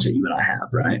knowledge that you and I have,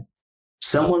 right?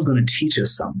 Someone's going to teach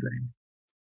us something.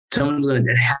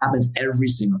 It happens every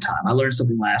single time. I learned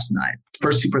something last night.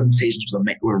 First two presentations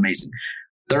were amazing.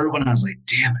 Third one, I was like,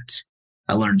 damn it,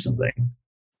 I learned something.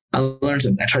 I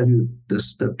try to do the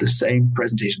same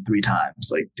presentation 3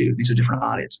 times. Dude, these are different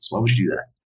audiences. Why would you do that?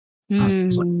 I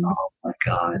was like, oh my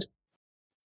God.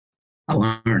 I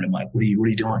learned. I'm like, what are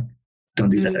you doing? Don't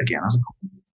do that again. I was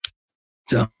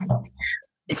like,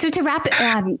 so to wrap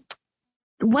it,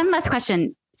 one last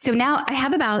question. So now I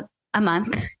have about a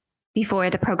month before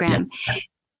the program.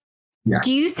 Yeah.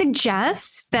 Do you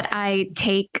suggest that I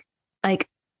take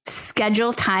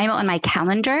schedule time on my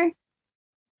calendar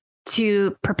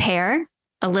to prepare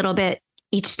a little bit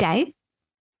each day?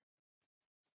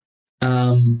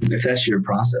 If that's your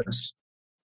process,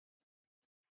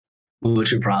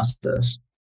 what's your process?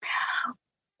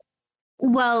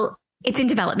 Well, it's in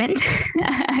development.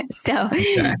 So I'll give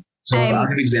you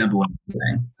an example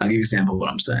of what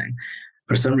I'm saying.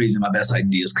 For some reason, my best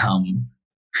ideas come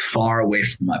far away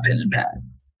from my pen and pad.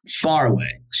 Far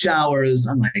away. Showers.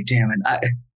 I'm like, damn it.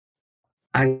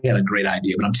 I got a great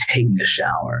idea, but I'm taking a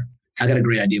shower. I got a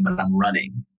great idea, but I'm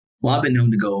running. Well, I've been known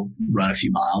to go run a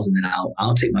few miles, and then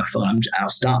I'll take my phone. I'll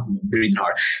stop, I'm breathing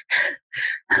hard,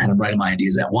 and I'm writing my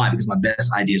ideas out. Why? Because my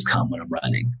best ideas come when I'm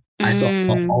running. I solve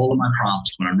all of my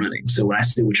problems when I'm running. So when I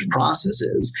say what your process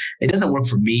is, it doesn't work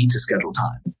for me to schedule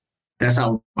time. That's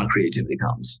how my creativity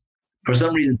comes. For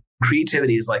some reason,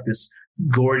 creativity is like this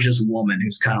gorgeous woman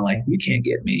who's kind of like, you can't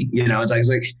get me. It's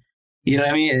like, you know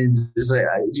what I mean? And it's like,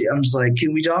 I'm just like,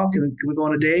 can we talk? Can we go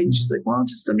on a date? And she's like, well, I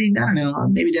don't know,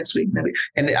 maybe next week. Maybe.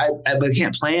 And but I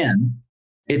can't plan.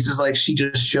 It's just like, she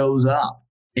just shows up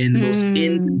in the most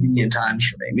inconvenient times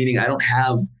for me, meaning I don't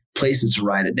have places to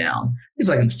write it down. It's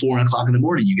like at 4 o'clock in the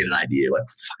morning, you get an idea. Like,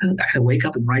 I gotta wake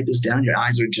up and write this down. Your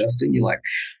eyes are adjusting. You're like,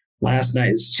 last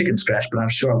night is chicken scratch, but I'm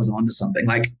sure I was onto something.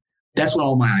 Like, That's when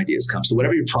all my ideas come. So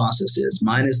whatever your process is,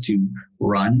 mine is to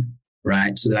run,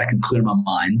 right? So that I can clear my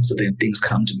mind so that things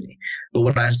come to me. But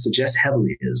what I suggest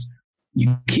heavily is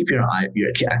you keep your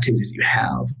activities that you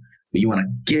have, but you want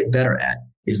to get better at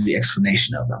is the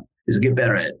explanation of them, is to get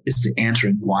better at is to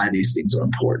answering why these things are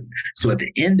important. So at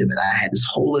the end of it, I had this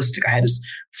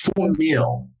full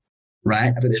meal,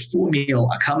 right? After this full meal,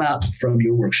 I come out from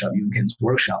your workshop, you and Ken's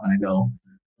workshop, and I go,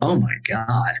 oh my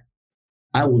God,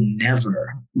 I will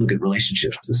never look at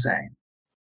relationships the same.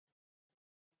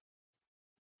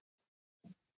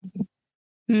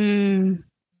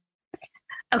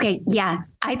 Okay. Yeah.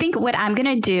 I think what I'm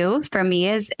going to do for me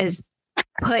is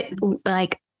put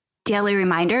like daily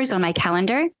reminders on my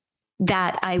calendar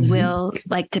that I will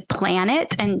like to plan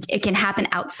it, and it can happen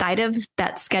outside of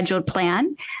that scheduled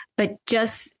plan, but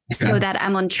just so that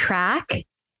I'm on track,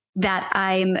 that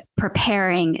I'm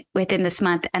preparing within this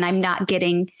month and I'm not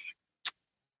getting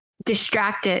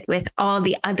distracted with all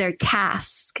the other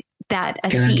tasks that a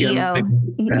CEO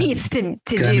needs to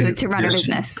do to run a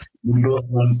business.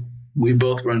 We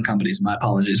both run companies. My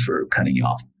apologies for cutting you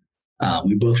off.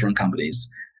 We both run companies.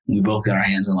 We both got our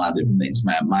hands on a lot of different things.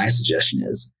 My suggestion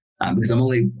is, because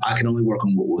I can only work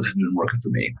on what has been working for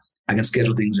me. I can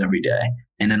schedule things every day.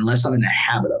 And unless I'm in a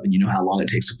habit of it, you know how long it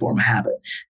takes to form a habit.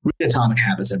 Read Atomic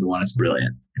Habits, everyone. It's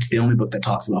brilliant. It's the only book that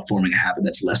talks about forming a habit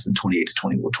that's less than 21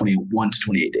 to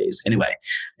 28 days. Anyway,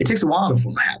 it takes a while to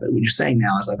form a habit. What you're saying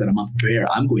now is I've got a month to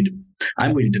prepare. I'm going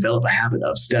to develop a habit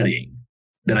of studying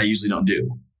that I usually don't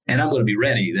do. And I'm going to be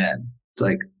ready then. It's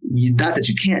like, not that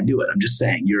you can't do it. I'm just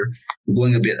saying you're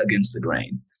going a bit against the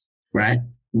grain, right?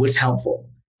 What's helpful?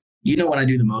 You know, when I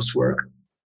do the most work,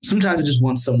 sometimes I just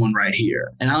want someone right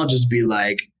here. And I'll just be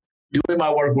like, doing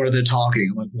my work where they're talking.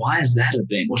 I'm like, why is that a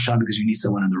thing? Well, Shaun, because you need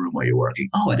someone in the room while you're working.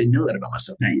 Oh, I didn't know that about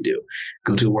myself. Now you do.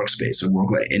 Go to a workspace or work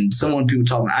away. And people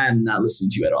talk about, I am not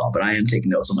listening to you at all, but I am taking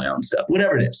notes on my own stuff,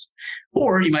 whatever it is.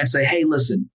 Or you might say, hey,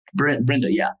 listen, Brenda,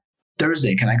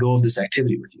 Thursday, can I go over this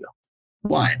activity with you?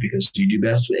 Why? Because you do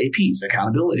best with APs,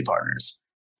 accountability partners.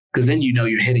 Because then you know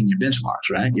you're hitting your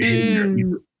benchmarks, right? You're hitting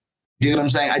your, do you know what I'm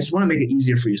saying? I just want to make it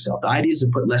easier for yourself. The idea is to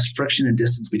put less friction and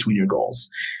distance between your goals.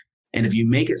 And if you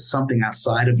make it something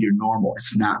outside of your normal,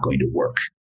 it's not going to work.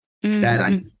 That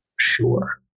I'm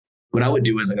sure. What I would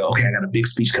do is I go, okay, I got a big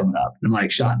speech coming up. And I'm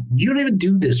like, Shaun, you don't even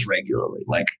do this regularly,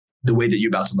 like the way that you're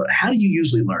about to learn. How do you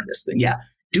usually learn this thing? Yeah,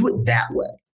 do it that way,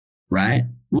 right?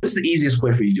 What's the easiest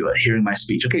way for you to do it? Hearing my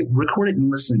speech. Okay, record it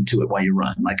and listen to it while you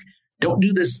run. Like, don't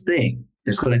do this thing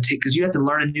that's going to take, because you have to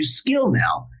learn a new skill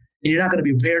now, and you're not going to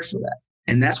be prepared for that.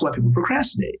 And that's why people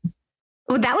procrastinate.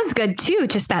 Well, that was good too.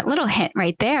 Just that little hint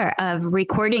right there of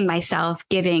recording myself,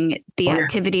 giving the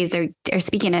activities or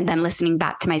speaking, and then listening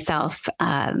back to myself,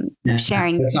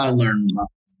 sharing. That's how I learn.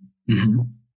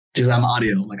 Because I'm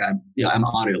audio, I'm an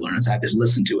audio learner, so I have to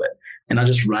listen to it, and I'll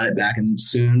just run it back, and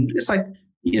soon it's like,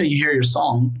 you hear your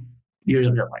song, you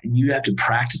have to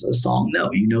practice a song.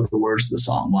 No, you know the words to the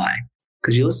song. Why?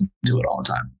 Because you listen to it all the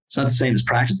time. It's not the same as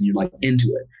practicing. You're like into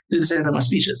it. Do the same thing with my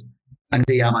speeches. I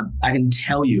can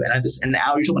tell you, and I have this an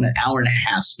hour. You're talking about an hour and a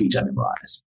half speech I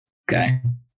memorize. Okay,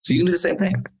 so you can do the same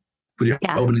thing with your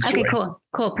opening story. Okay,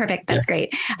 cool, perfect. That's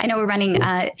great. I know we're running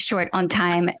short on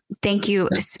time. Thank you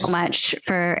so much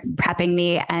for prepping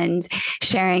me and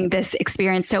sharing this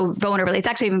experience so vulnerably. It's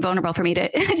actually even vulnerable for me to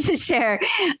to share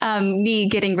me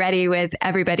getting ready with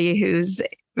everybody who's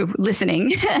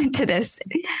listening to this.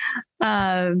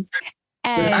 And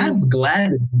I'm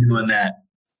glad you're doing that.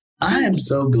 I am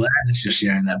so glad that you're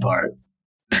sharing that part.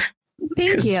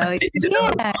 Thank you.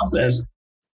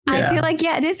 I feel like,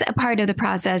 it is a part of the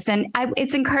process, and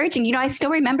it's encouraging. I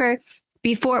still remember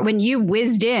before when you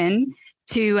whizzed in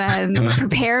to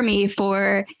prepare me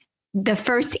for the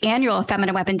first annual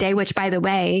Feminine Weapon Day, which, by the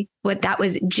way, that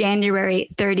was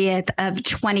January 30th of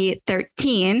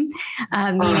 2013,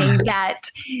 meaning that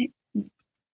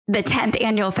the 10th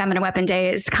annual Feminine Weapon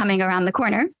Day is coming around the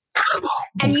corner.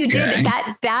 And you did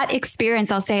that experience,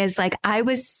 I'll say, is like, I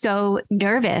was so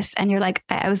nervous, and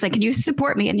I was like, can you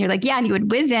support me? And you're like, yeah. And you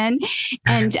would whiz in,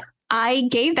 and I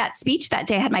gave that speech that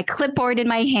day. I had my clipboard in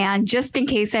my hand just in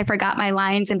case I forgot my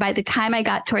lines. And by the time I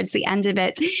got towards the end of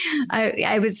it,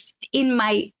 I was in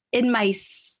my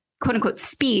quote unquote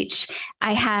speech.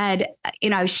 I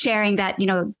was sharing that,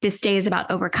 this day is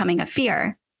about overcoming a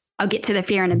fear. I'll get to the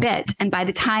fear in a bit. And by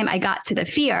the time I got to the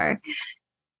fear,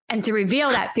 and to reveal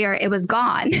that fear, it was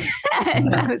gone.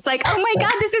 And I was like, oh my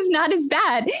God, this is not as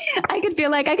bad. I could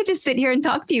feel like I could just sit here and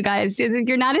talk to you guys.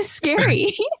 You're not as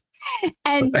scary.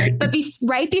 But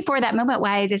right before that moment,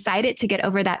 why I decided to get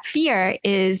over that fear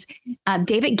is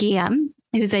David Guillaume,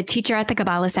 who's a teacher at the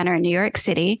Kabbalah Center in New York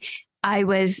City. I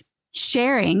was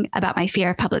sharing about my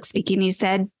fear of public speaking. He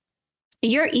said,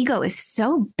 your ego is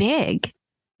so big.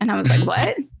 And I was like,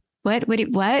 what? What do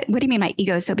you mean my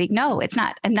ego is so big? No, it's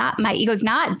not. My ego's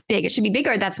not big. It should be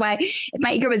bigger. That's why if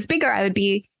my ego was bigger, I would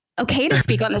be okay to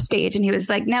speak on the stage. And he was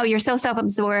like, no, you're so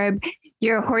self-absorbed.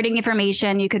 You're hoarding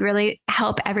information. You could really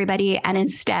help everybody. And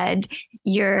instead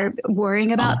you're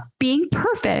worrying about being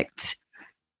perfect.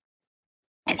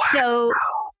 Wow. So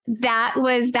that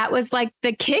was like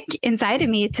the kick inside of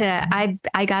me to,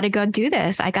 I got to go do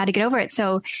this. I got to get over it.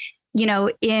 So,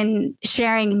 in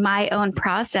sharing my own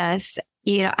process,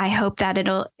 I hope that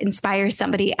it'll inspire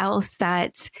somebody else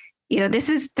that, this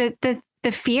is the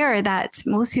fear that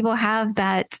most people have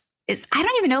that is, I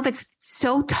don't even know if it's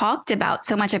so talked about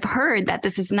so much. I've heard that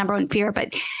this is the number one fear,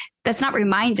 but that's not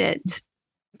reminded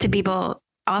to people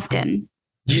often.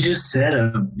 You just said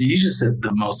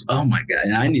the most, oh my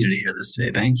God, I needed to hear this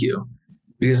today. Thank you.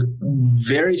 Because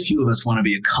very few of us want to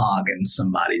be a cog in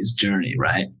somebody's journey,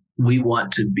 right? We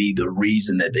want to be the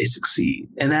reason that they succeed.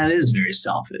 And that is very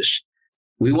selfish.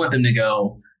 We want them to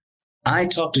go, I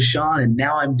talked to Shaun and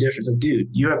now I'm different. It's like, dude,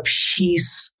 you're a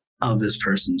piece of this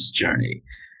person's journey.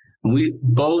 We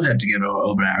both have to get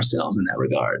over ourselves in that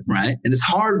regard, right? And it's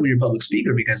hard when you're a public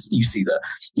speaker because you see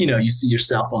you see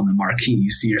yourself on the marquee,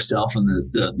 you see yourself on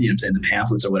the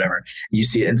pamphlets or whatever. You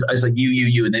see it, and it's like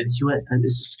you, and then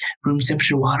this is room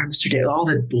temperature water, Mr. Day, all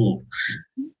that bull.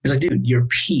 It's like, dude, you're a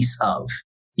piece of.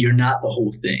 You're not the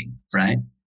whole thing, right?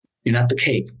 You're not the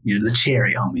cake. You're the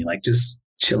cherry, homie. Like, just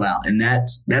chill out. And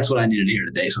that's what I needed to hear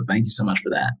today. So thank you so much for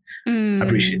that. I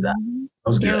appreciate that. That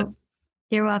was good.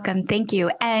 You're welcome. Thank you.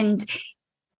 And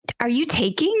are you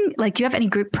do you have any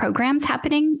group programs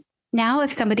happening now?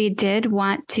 If somebody did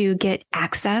want to get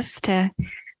access to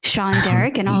Shaun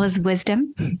Derik and all his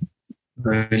wisdom?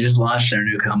 We just launched our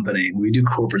new company. We do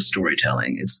corporate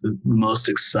storytelling. It's the most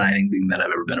exciting thing that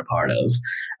I've ever been a part of.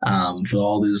 For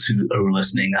all those who are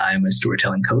listening, I am a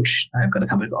storytelling coach. I've got a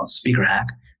company called Speaker Hack.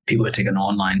 People that take an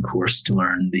online course to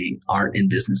learn the art and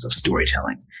business of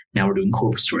storytelling. Now we're doing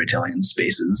corporate storytelling in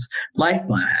spaces like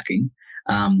biohacking,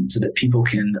 so that people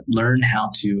can learn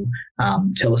how to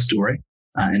tell a story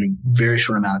in a very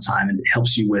short amount of time. And it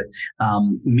helps you with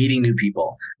meeting new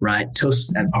people, right?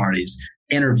 Toasts at parties,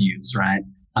 interviews, right?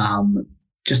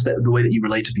 Just the way that you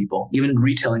relate to people, even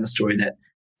retelling a story that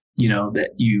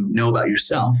you know about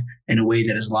yourself in a way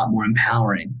that is a lot more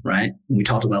empowering, right? And we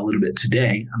talked about a little bit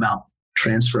today about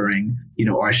transferring,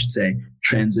 or I should say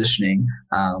transitioning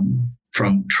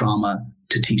from trauma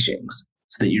to teachings,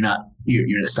 so that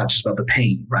it's not just about the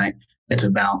pain, right? It's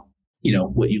about,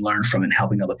 what you learn from it and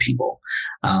helping other people.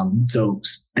 So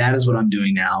that is what I'm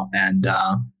doing now. And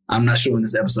I'm not sure when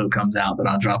this episode comes out, but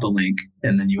I'll drop a link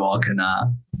and then you all can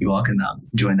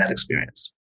join that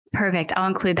experience. Perfect. I'll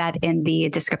include that in the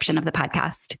description of the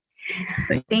podcast.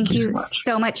 Thank you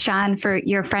so much, Shaun, for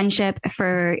your friendship,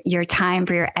 for your time,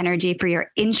 for your energy, for your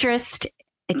interest,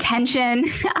 attention,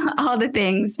 all the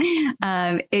things.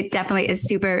 It definitely is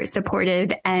super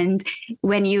supportive. And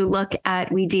when you look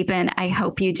at We Deepen, I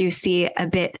hope you do see a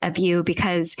bit of you,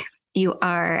 because you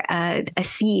are a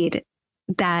seed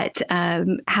that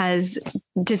has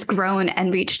just grown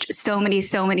and reached so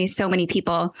many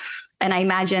people. And I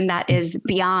imagine that is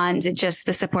beyond just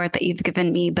the support that you've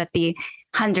given me, but the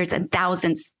hundreds and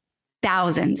thousands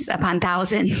upon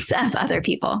thousands of other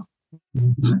people.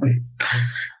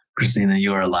 Christina,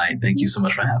 you are a light. Thank you so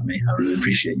much for having me. I really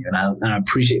appreciate you. And I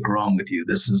appreciate growing with you.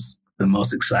 This is the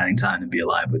most exciting time to be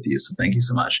alive with you. So thank you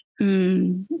so much.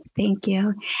 Thank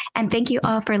you. And thank you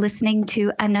all for listening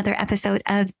to another episode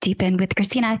of Deepen with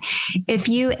Christina. If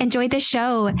you enjoyed the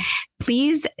show,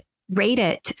 please rate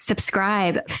it,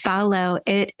 subscribe, follow.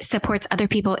 It supports other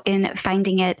people in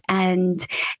finding it. And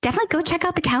definitely go check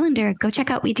out the calendar. Go check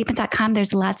out wedeepen.com.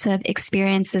 There's lots of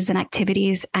experiences and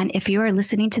activities. And if you are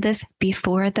listening to this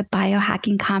before the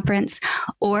biohacking conference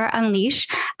or Unleash,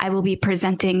 I will be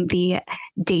presenting the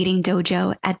dating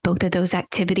dojo at both of those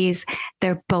activities.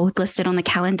 They're both listed on the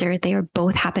calendar. They are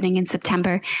both happening in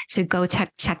September. So go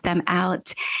check them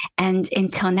out. And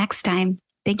until next time,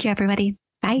 thank you, everybody.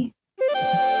 Bye.